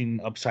some rushing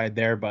upside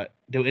there, but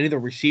do any of the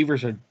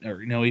receivers or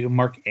even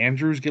Mark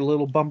Andrews get a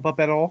little bump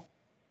up at all?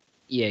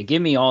 Yeah,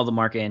 give me all the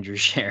Mark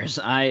Andrews shares.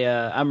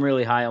 I'm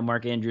really high on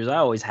Mark Andrews. I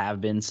always have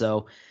been.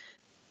 So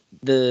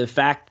the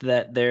fact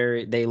that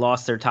they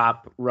lost their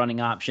top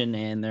running option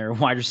and their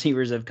wide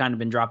receivers have kind of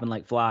been dropping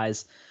like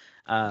flies,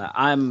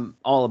 I'm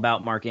all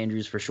about Mark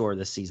Andrews for sure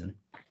this season.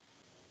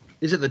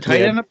 Is it the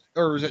tight end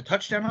or is it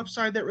touchdown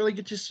upside that really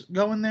gets you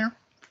going there?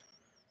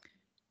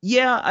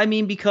 Yeah, I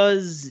mean,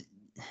 because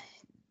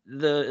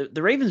the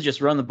Ravens just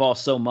run the ball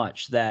so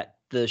much that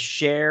the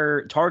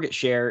target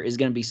share is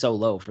going to be so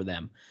low for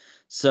them.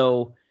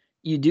 So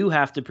you do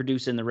have to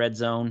produce in the red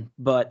zone,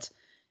 but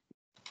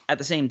at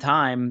the same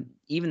time,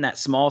 even that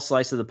small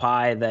slice of the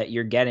pie that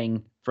you're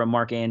getting from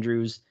Mark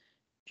Andrews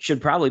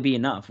should probably be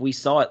enough. We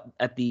saw it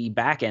at the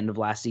back end of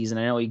last season.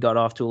 I know he got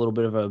off to a little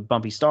bit of a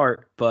bumpy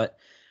start, but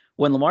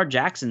when Lamar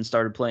Jackson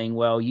started playing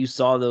well, you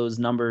saw those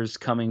numbers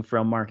coming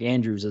from Mark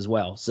Andrews as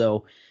well.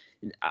 So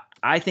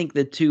I think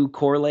the two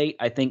correlate.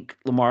 I think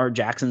Lamar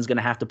Jackson's going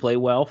to have to play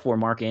well for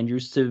Mark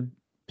Andrews to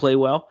play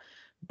well,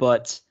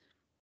 but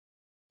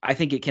I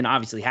think it can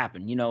obviously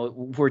happen.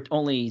 We're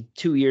only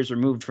 2 years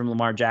removed from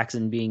Lamar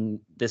Jackson being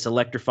this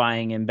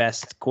electrifying and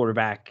best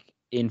quarterback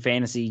in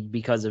fantasy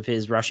because of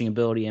his rushing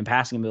ability and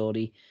passing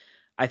ability.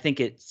 I think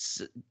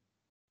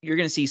you're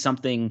going to see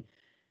something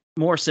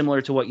more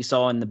similar to what you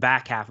saw in the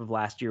back half of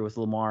last year with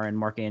Lamar and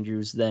Mark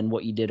Andrews than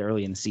what you did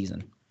early in the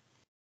season.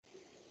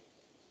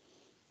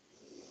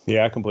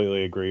 Yeah, I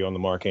completely agree on the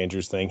Mark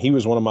Andrews thing. He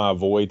was one of my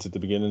avoids at the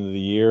beginning of the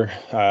year,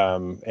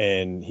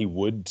 and he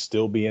would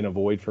still be an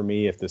avoid for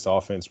me if this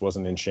offense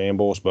wasn't in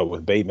shambles. But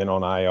with Bateman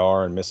on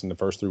IR and missing the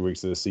first 3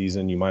 weeks of the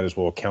season, you might as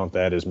well count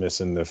that as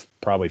missing the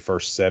probably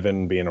first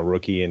 7, being a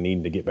rookie and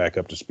needing to get back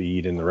up to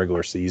speed in the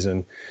regular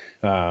season.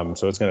 So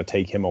it's going to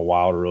take him a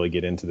while to really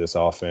get into this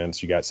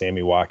offense. You got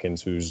Sammy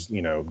Watkins, who's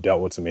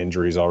dealt with some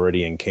injuries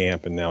already in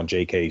camp, and now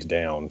JK's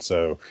down.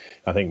 So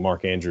I think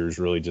Mark Andrews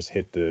really just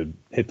hit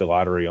the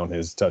lottery on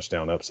his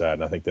touchdown upside,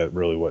 and I think that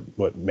really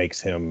what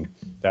makes him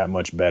that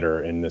much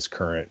better in this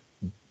current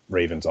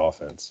Ravens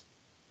offense.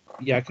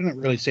 Yeah, I couldn't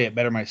really say it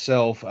better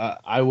myself.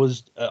 I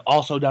was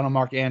also down on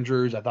Mark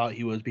Andrews. I thought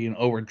he was being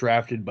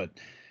overdrafted, but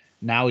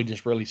now he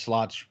just really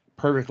slots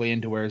perfectly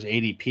into where his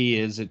ADP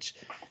is.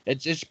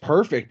 It's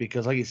perfect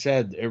because, like you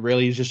said, it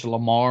really is just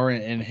Lamar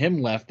and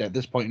him left at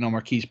this point.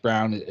 Marquise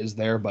Brown is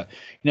there, but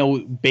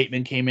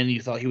Bateman came in.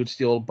 You thought he would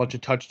steal a bunch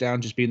of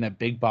touchdowns, just being that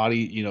big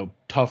body,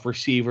 tough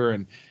receiver,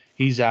 and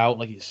he's out,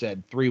 like you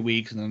said, 3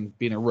 weeks, and then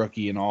being a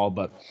rookie and all.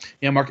 But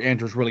Mark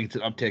Andrews really gets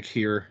an uptick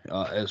here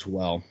as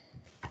well.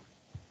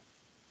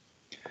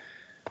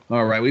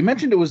 All right, we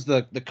mentioned it was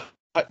the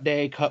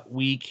cut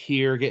week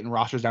here, getting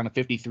rosters down to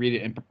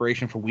 53 in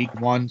preparation for week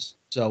 1.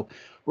 So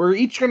we're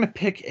each going to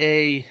pick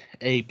a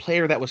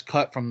player that was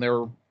cut from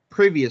their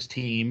previous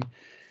team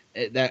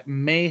that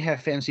may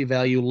have fantasy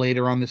value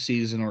later on the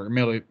season, or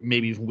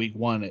maybe even week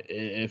 1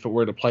 if it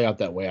were to play out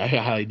that way. I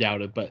highly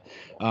doubt it, but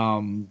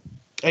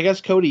I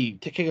guess, Cody,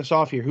 to kick us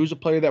off here, who's a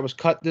player that was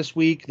cut this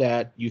week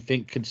that you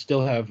think could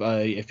still have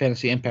a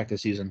fantasy impact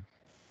this season?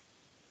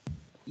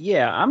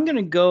 Yeah, I'm going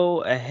to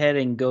go ahead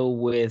and go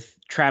with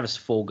Travis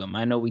Fulgham.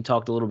 I know we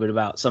talked a little bit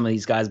about some of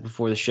these guys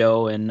before the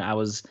show, and I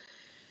was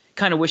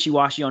kind of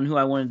wishy-washy on who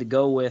I wanted to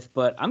go with,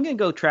 but I'm going to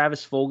go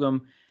Travis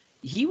Fulgham.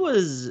 He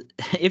was,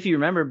 if you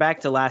remember back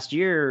to last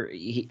year,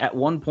 at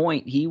one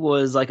point, he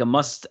was like a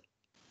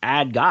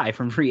must-add guy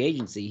from free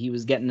agency. He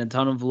was getting a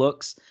ton of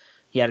looks.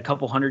 He had a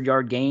couple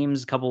 100-yard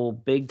games, a couple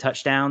big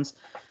touchdowns.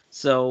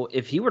 So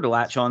if he were to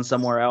latch on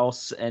somewhere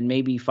else and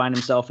maybe find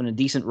himself in a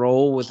decent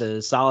role with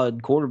a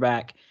solid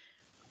quarterback,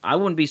 I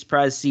wouldn't be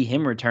surprised to see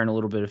him return a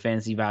little bit of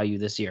fantasy value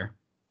this year.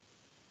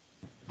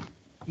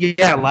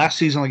 Yeah, last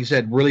season, like you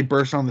said, really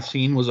burst on the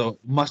scene, was a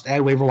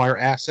must-add waiver wire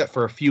asset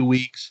for a few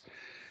weeks,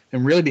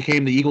 and really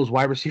became the Eagles'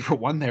 wide receiver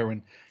 1 there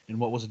in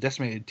what was a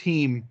decimated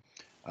team.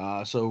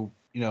 So,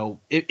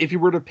 if you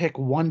were to pick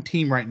one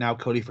team right now,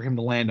 Cody, for him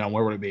to land on,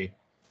 where would it be?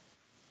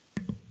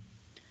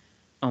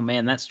 Oh,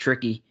 man, that's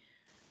tricky.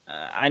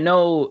 I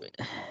know,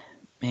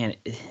 man,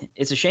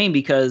 it's a shame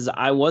because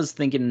I was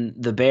thinking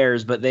the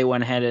Bears, but they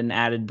went ahead and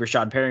added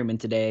Rashad Perryman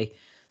today.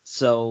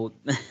 So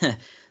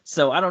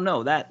I don't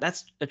know.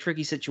 That's a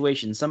tricky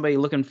situation. Somebody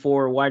looking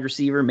for a wide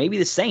receiver, maybe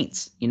the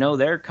Saints.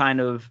 They're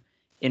kind of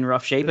in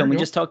rough shape, and we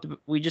just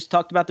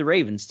talked about the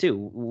Ravens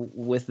too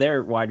with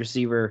their wide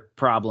receiver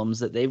problems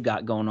that they've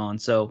got going on.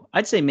 So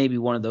I'd say maybe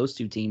one of those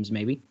two teams,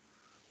 maybe.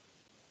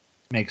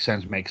 Makes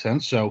sense.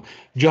 So,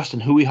 Justin,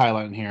 who we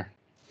highlighting here?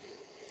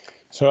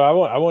 So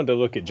I wanted to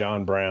look at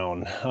John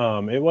Brown.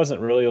 It wasn't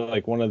really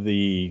like one of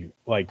the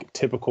like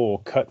typical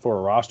cut for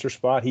a roster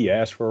spot. He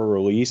asked for a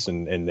release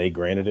and they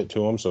granted it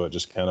to him. So it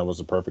just kind of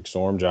was a perfect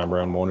storm. John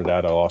Brown wanted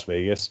out of Las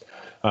Vegas.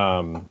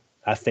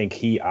 I think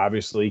he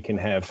obviously can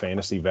have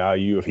fantasy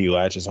value if he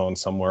latches on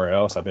somewhere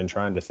else. I've been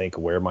trying to think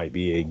where might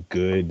be a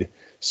good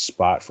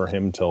spot for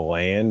him to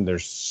land.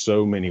 There's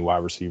so many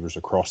wide receivers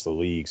across the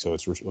league, so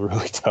it's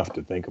really tough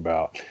to think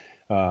about.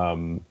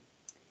 Trying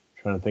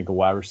to think of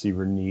wide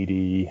receiver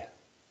needy.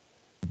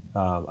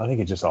 I think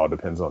it just all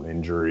depends on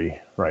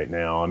injury right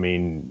now. I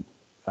mean,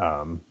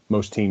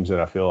 most teams that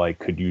I feel like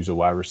could use a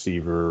wide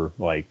receiver,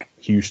 like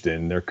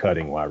Houston, they're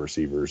cutting wide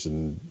receivers,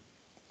 and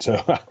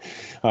so.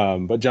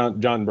 But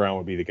John Brown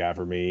would be the guy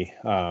for me.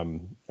 I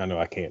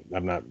know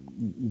I'm not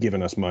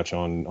giving us much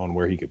on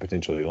where he could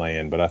potentially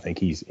land, but I think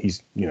he's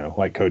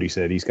like Cody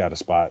said, he's got a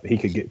spot. He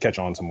could catch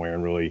on somewhere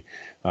and really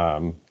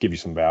give you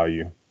some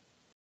value.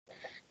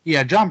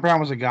 Yeah, John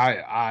Brown was a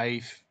guy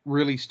I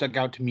really stuck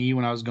out to me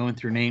when I was going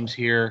through names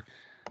here.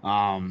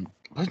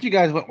 Since you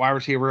guys went wide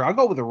receiver, I'll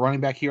go with a running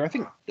back here. I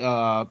think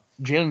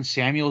Jalen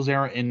Samuels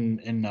there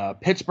in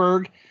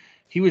Pittsburgh.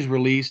 He was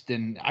released,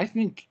 and I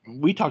think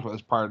we talked about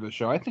this prior to the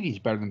show. I think he's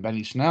better than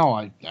Benny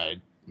Snell.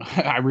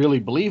 I really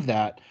believe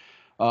that.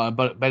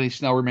 But Benny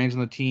Snell remains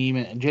on the team,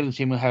 and Jalen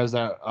Samuels has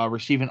that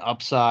receiving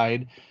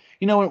upside.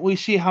 We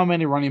see how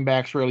many running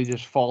backs really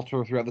just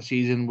falter throughout the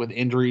season with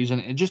injuries,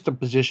 and just the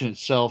position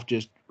itself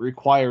just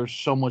requires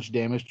so much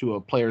damage to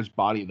a player's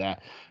body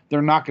that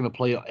they're not going to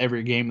play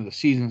every game of the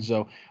season.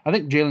 So I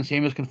think Jalen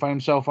Samuels can find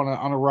himself on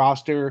a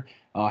roster,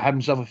 have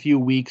himself a few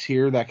weeks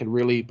here that could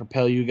really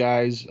propel you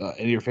guys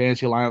in your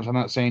fantasy lineups. I'm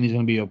not saying he's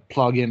going to be a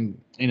plug-in,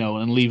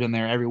 and leave in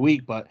there every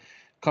week, but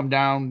come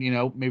down,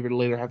 maybe the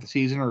later half of the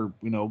season or,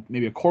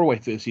 maybe a quarter way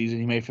through the season,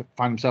 he may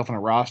find himself on a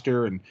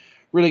roster and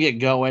really get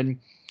going.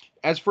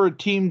 As for a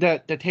team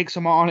that takes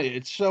them on,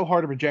 it's so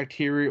hard to project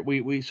here.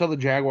 We saw the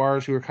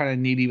Jaguars, who were kind of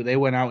needy, but they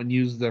went out and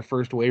used their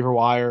first waiver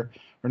wire,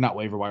 or not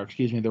waiver wire,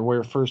 excuse me,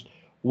 their first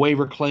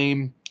waiver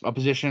claim a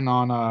position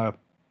on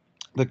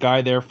the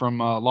guy there from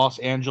Los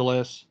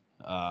Angeles,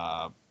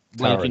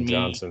 Tyron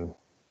Johnson.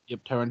 Yep,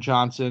 Tyron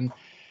Johnson.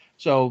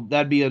 So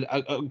that'd be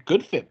a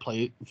good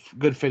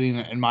fitting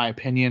in my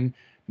opinion.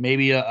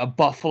 Maybe a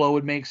Buffalo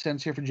would make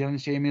sense here for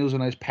Jalen Samuels, a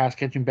nice pass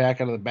catching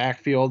back out of the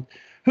backfield.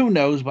 Who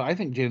knows? But I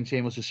think Jalen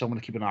Samuels is someone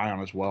to keep an eye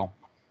on as well.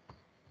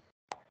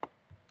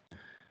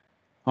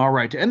 All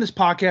right, to end this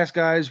podcast,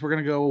 guys, we're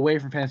gonna go away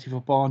from fantasy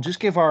football and just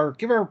give our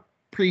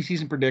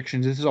preseason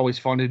predictions. This is always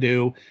fun to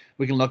do.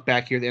 We can look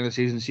back here at the end of the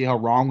season and see how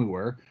wrong we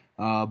were.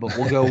 But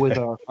we'll go with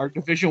our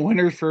division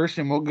winners first,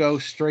 and we'll go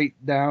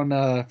straight down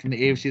from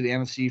the AFC to the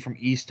NFC, from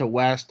east to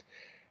west.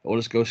 We'll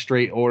just go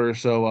straight order.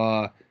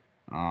 So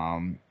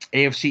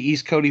AFC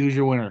East, Cody, who's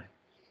your winner?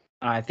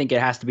 I think it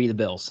has to be the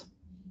Bills.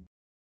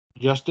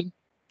 Justin?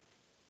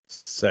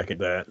 Second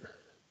that.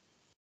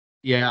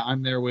 Yeah,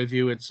 I'm there with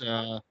you. It's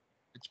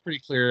pretty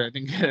clear.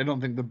 I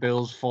don't think the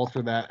Bills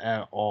falter that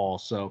at all.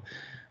 So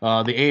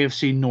the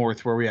AFC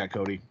North, where are we at,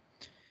 Cody?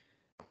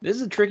 This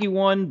is a tricky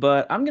one,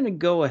 but I'm going to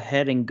go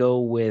ahead and go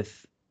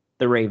with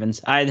the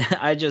Ravens.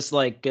 I just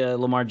like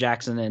Lamar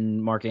Jackson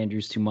and Mark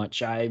Andrews too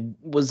much. I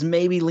was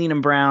maybe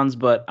leaning Browns,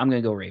 but I'm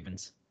going to go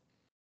Ravens.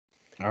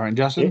 All right,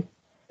 Justin?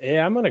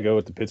 Yeah, I'm going to go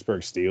with the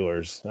Pittsburgh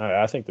Steelers.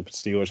 I think the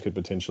Steelers could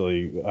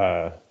potentially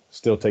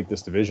still take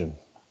this division.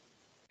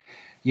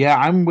 Yeah,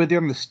 I'm with you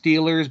on the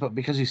Steelers, but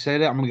because you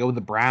said it, I'm going to go with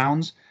the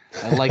Browns.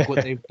 I like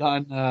what they've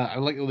done.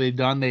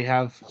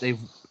 They've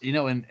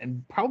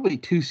in probably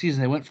 2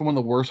 seasons, they went from one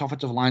of the worst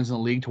offensive lines in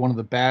the league to one of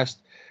the best.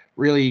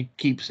 Really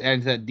keeps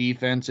adding to that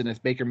defense. And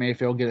if Baker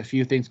Mayfield get a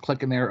few things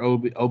clicking there,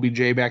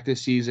 OBJ back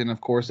this season,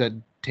 of course, that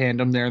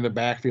tandem there in the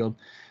backfield,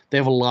 they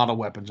have a lot of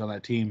weapons on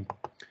that team.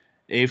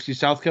 AFC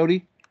South,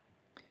 Cody?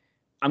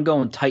 I'm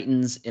going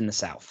Titans in the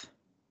South.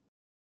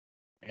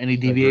 Any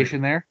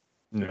deviation there?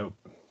 Nope.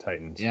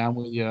 Titans. Yeah, I'm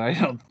with you. I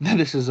don't.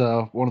 This is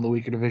one of the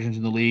weaker divisions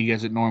in the league,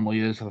 as it normally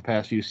is for the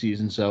past few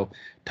seasons. So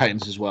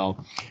Titans as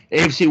well.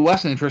 AFC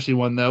West, an interesting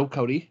one though.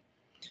 Cody,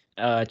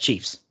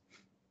 Chiefs.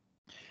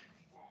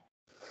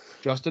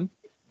 Justin,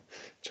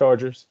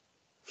 Chargers.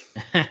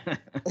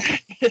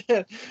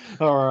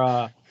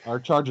 our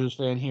Chargers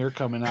fan here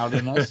coming out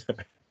in us.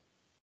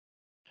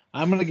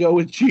 I'm going to go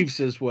with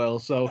Chiefs as well.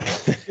 So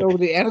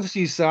the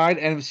NFC side,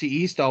 NFC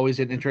East, always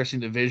an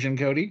interesting division.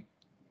 Cody.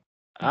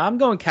 I'm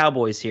going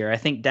Cowboys here. I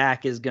think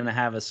Dak is going to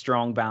have a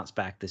strong bounce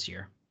back this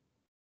year.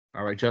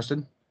 All right,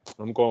 Justin?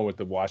 I'm going with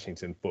the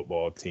Washington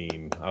football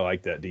team. I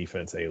like that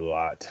defense a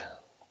lot.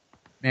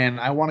 Man,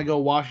 I want to go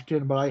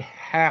Washington, but I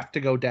have to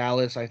go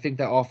Dallas. I think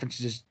that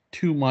offense is just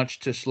too much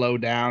to slow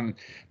down.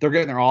 They're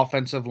getting their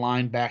offensive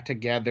line back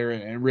together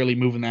and really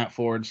moving that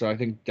forward. So I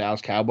think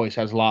Dallas Cowboys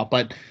has a lot.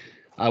 But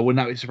I would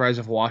not be surprised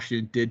if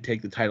Washington did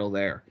take the title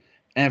there.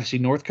 NFC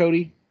North,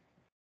 Cody?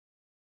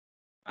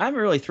 I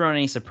haven't really thrown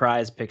any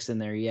surprise picks in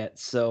there yet,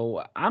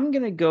 so I'm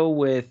going to go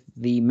with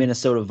the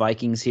Minnesota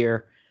Vikings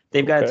here.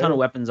 They've got a ton of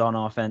weapons on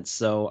offense,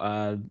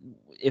 so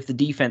if the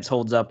defense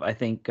holds up, I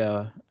think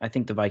the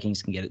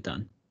Vikings can get it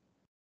done.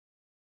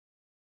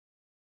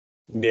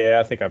 Yeah,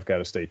 I think I've got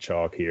to stay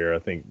chalk here. I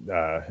think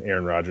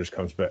Aaron Rodgers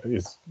comes back.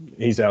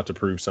 He's out to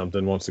prove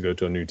something, wants to go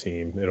to a new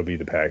team. It'll be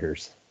the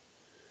Packers.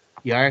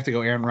 Yeah, I have to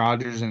go Aaron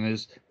Rodgers in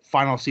his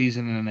final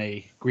season in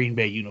a Green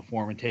Bay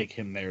uniform and take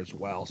him there as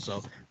well.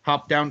 So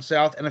hop down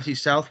south, NFC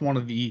South, one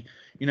of the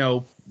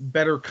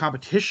better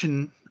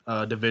competition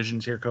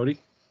divisions here, Cody.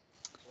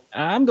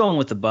 I'm going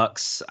with the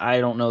Bucks. I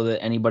don't know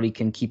that anybody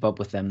can keep up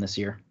with them this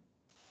year.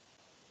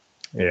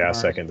 Yeah, I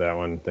second that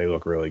one. They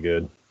look really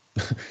good.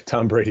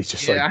 Tom Brady's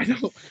just I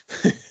know.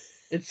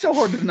 It's so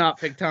hard to not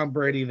pick Tom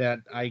Brady that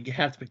I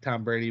have to pick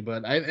Tom Brady,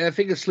 but I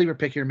think a sleeper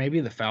pick here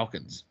maybe the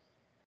Falcons.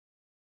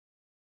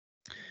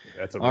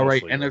 That's all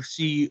right. Sleeper.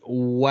 NFC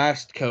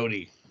West,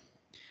 Cody.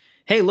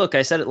 Hey, look,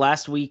 I said it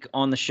last week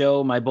on the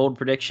show, my bold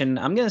prediction.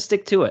 I'm going to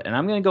stick to it, and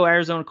I'm going to go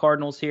Arizona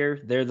Cardinals here.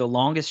 They're the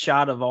longest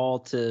shot of all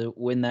to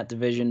win that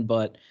division,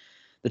 but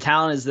the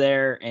talent is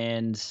there,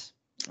 and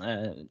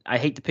I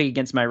hate to pick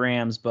against my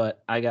Rams,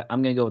 but I'm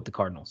going to go with the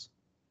Cardinals.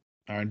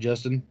 All right,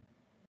 Justin.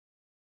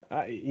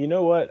 You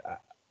know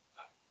what?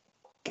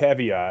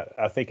 Caveat,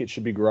 I think it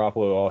should be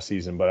Garoppolo all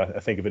season, but I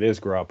think if it is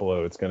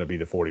Garoppolo, it's going to be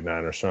the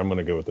 49ers, so I'm going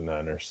to go with the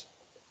Niners.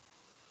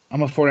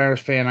 I'm a 49ers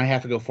fan. I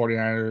have to go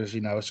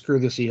 49ers. Screw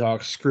the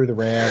Seahawks, screw the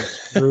Rams,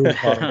 screw the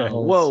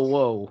Cardinals.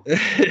 Whoa.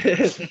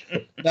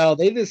 No,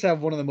 they just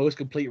have one of the most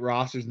complete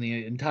rosters in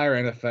the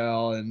entire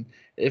NFL. And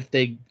if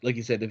they, like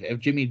you said, if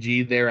Jimmy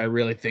G there, I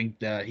really think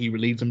that he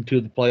leads them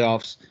to the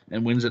playoffs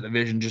and wins the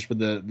division just with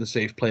the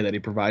safe play that he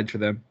provides for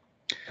them.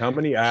 How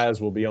many eyes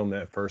will be on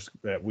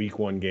that week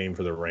one game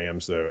for the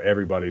Rams, though?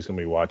 Everybody's going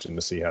to be watching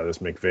to see how this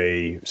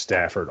McVay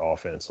Stafford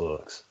offense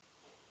looks.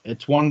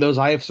 It's one of those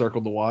I have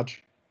circled to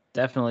watch.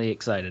 Definitely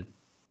excited.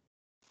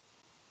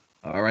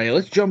 All right,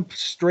 let's jump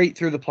straight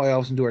through the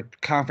playoffs into our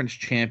conference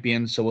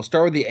champions. So we'll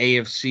start with the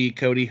AFC.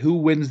 Cody, who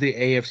wins the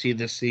AFC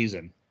this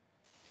season?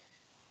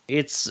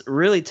 It's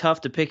really tough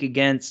to pick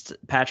against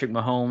Patrick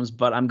Mahomes,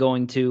 but I'm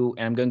going to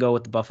go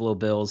with the Buffalo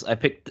Bills. I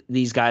picked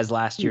these guys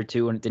last year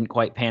too, and it didn't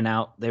quite pan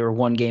out. They were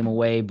one game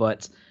away,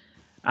 but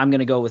I'm going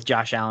to go with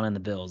Josh Allen and the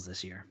Bills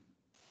this year.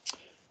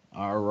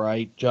 All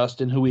right,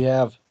 Justin, who we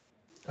have?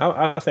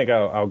 I think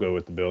I'll go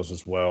with the Bills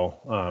as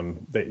well.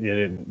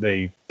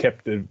 They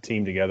kept the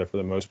team together for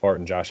the most part,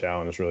 and Josh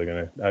Allen is really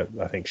going to,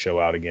 I think, show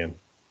out again.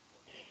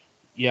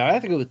 Yeah, I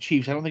have to go with the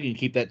Chiefs. I don't think you can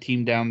keep that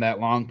team down that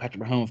long.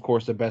 Patrick Mahomes, of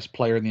course, the best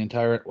player in the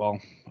entire – well,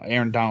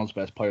 Aaron Donald's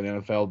best player in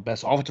the NFL.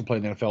 Best offensive player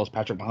in the NFL is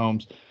Patrick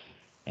Mahomes.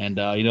 And,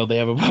 they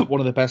have one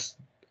of the best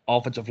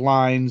offensive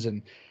lines,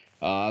 and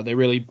they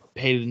really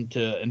paid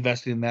into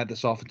investing in that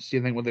this offensive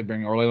team. I think when they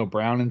bring Orlando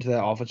Brown into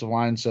that offensive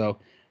line, so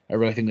I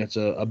really think that's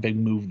a big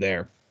move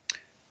there.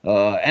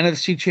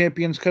 NFC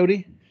champions,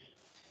 Cody?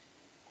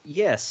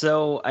 Yeah,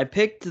 so I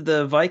picked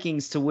the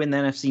Vikings to win the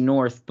NFC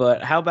North,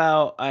 but how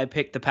about I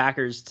pick the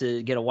Packers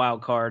to get a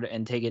wild card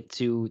and take it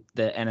to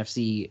the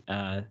NFC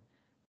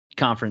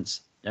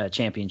conference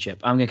championship?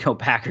 I'm going to go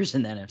Packers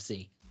in the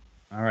NFC.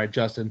 All right,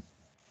 Justin.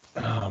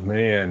 Oh,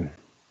 man.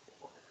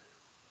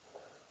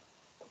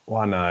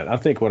 Why not? I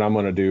think what I'm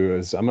going to do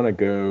is I'm going to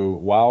go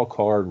wild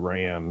card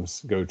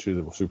Rams go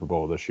to the Super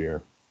Bowl this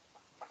year.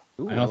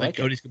 Ooh, I don't think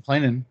Cody's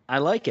complaining. I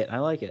like it.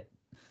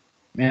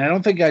 Man, I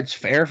don't think it's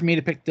fair for me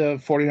to pick the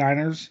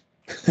 49ers.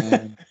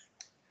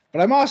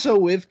 But I'm also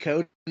with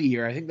Cody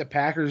here. I think the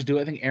Packers do.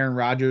 I think Aaron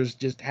Rodgers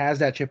just has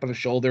that chip on his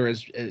shoulder.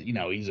 As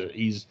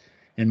he's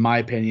in my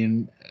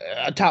opinion,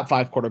 a top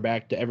 5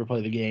 quarterback to ever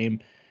play the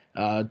game.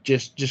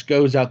 Just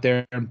goes out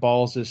there and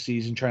balls this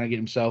season, trying to get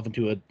himself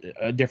into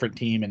a different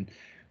team, and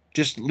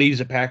just leaves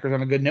the Packers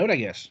on a good note, I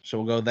guess. So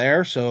we'll go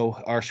there.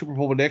 So our Super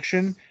Bowl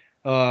prediction.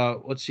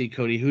 Let's see,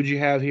 Cody. Who'd you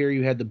have here?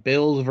 You had the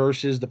Bills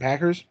versus the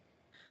Packers.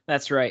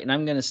 That's right, and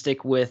I'm going to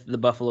stick with the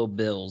Buffalo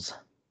Bills.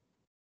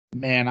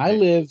 Man, I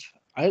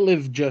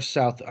live just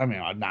south. I mean,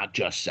 not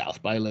just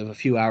south, but I live a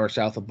few hours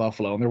south of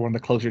Buffalo, and they're one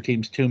of the closer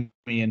teams to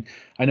me. And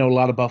I know a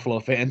lot of Buffalo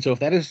fans. So if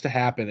that is to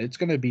happen, it's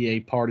going to be a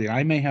party.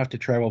 I may have to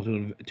travel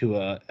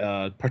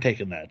to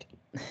partake in that.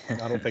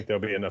 I don't think there'll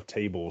be enough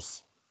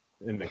tables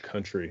in the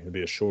country. There'll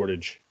be a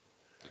shortage.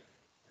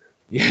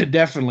 Yeah,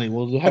 definitely.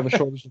 We'll have a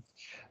shortage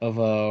of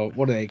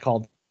what are they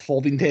called?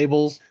 Folding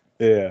tables.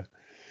 Yeah.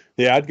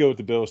 Yeah, I'd go with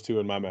the Bills too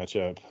in my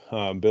matchup.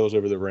 Bills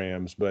over the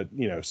Rams, but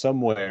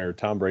somewhere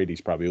Tom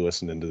Brady's probably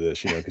listening to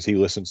this, because he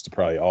listens to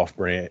probably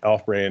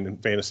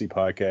off-brand fantasy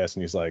podcasts,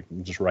 and he's like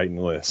just writing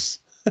lists.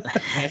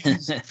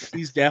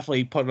 he's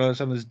definitely putting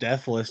us on his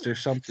death list or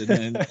something,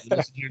 and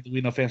listen here to the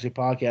We Know Fantasy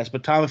podcast.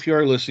 But Tom, if you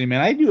are listening,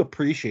 man, I do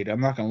appreciate it.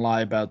 I'm not going to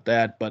lie about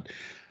that, but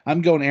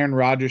I'm going Aaron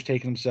Rodgers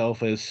taking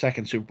himself as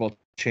second Super Bowl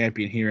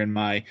champion here in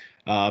my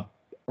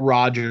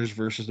Rodgers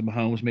versus the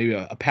Mahomes, maybe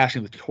a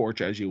passing the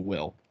torch, as you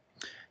will.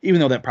 Even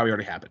though that probably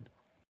already happened.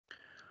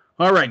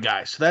 All right,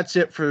 guys. So that's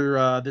it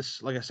for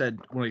this. Like I said,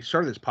 when we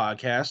started this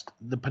podcast,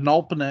 the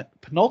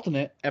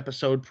penultimate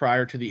episode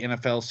prior to the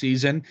NFL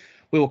season.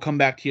 We will come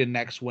back to you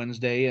next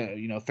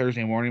Wednesday,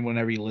 Thursday morning,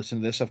 whenever you listen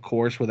to this, of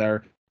course, with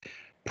our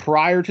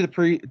prior to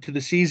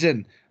the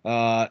season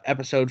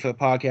episode for the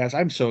podcast.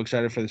 I'm so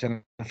excited for this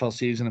NFL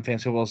season and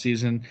fantasy football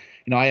season.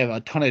 I have a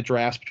ton of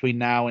drafts between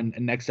now and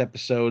next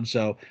episode,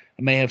 so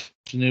I may have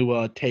some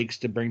new takes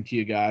to bring to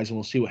you guys, and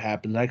we'll see what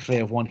happens. I actually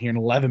have one here in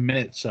 11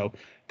 minutes, so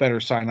better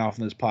sign off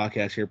on this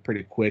podcast here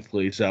pretty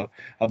quickly. So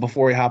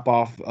before we hop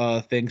off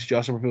things,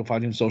 Justin, where people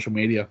find you on social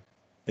media?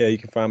 Yeah, you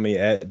can find me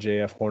at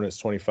JF Hornets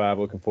 25.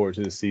 Looking forward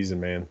to the season,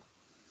 man.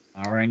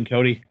 All right, and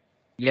Cody?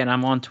 Yeah, and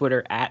I'm on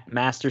Twitter at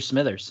Master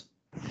Smithers.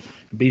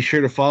 Be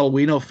sure to follow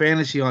We Know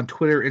Fantasy on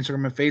Twitter,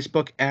 Instagram, and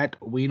Facebook at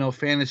We Know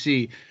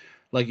Fantasy.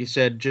 Like you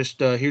said,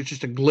 here's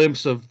just a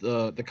glimpse of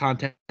the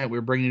content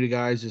we're bringing you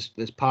guys.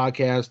 This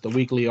podcast, the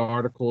weekly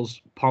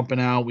articles pumping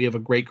out. We have a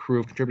great crew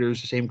of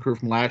contributors, the same crew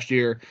from last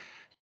year.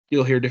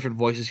 You'll hear different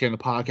voices here in the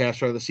podcast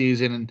throughout the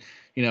season. And,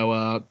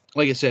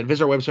 like I said,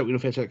 visit our website,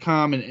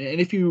 WeKnowFantasy.com. And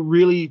if you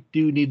really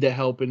do need the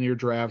help in your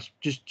drafts,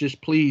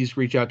 just please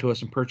reach out to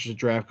us and purchase a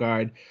draft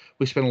guide.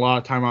 We spend a lot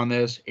of time on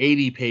this,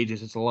 80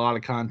 pages. It's a lot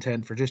of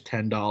content for just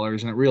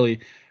 $10. And it really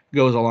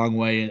goes a long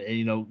way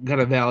and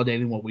kind of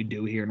validating what we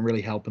do here and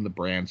really helping the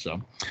brand.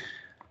 So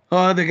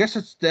I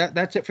guess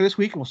that's it for this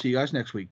week. And we'll see you guys next week.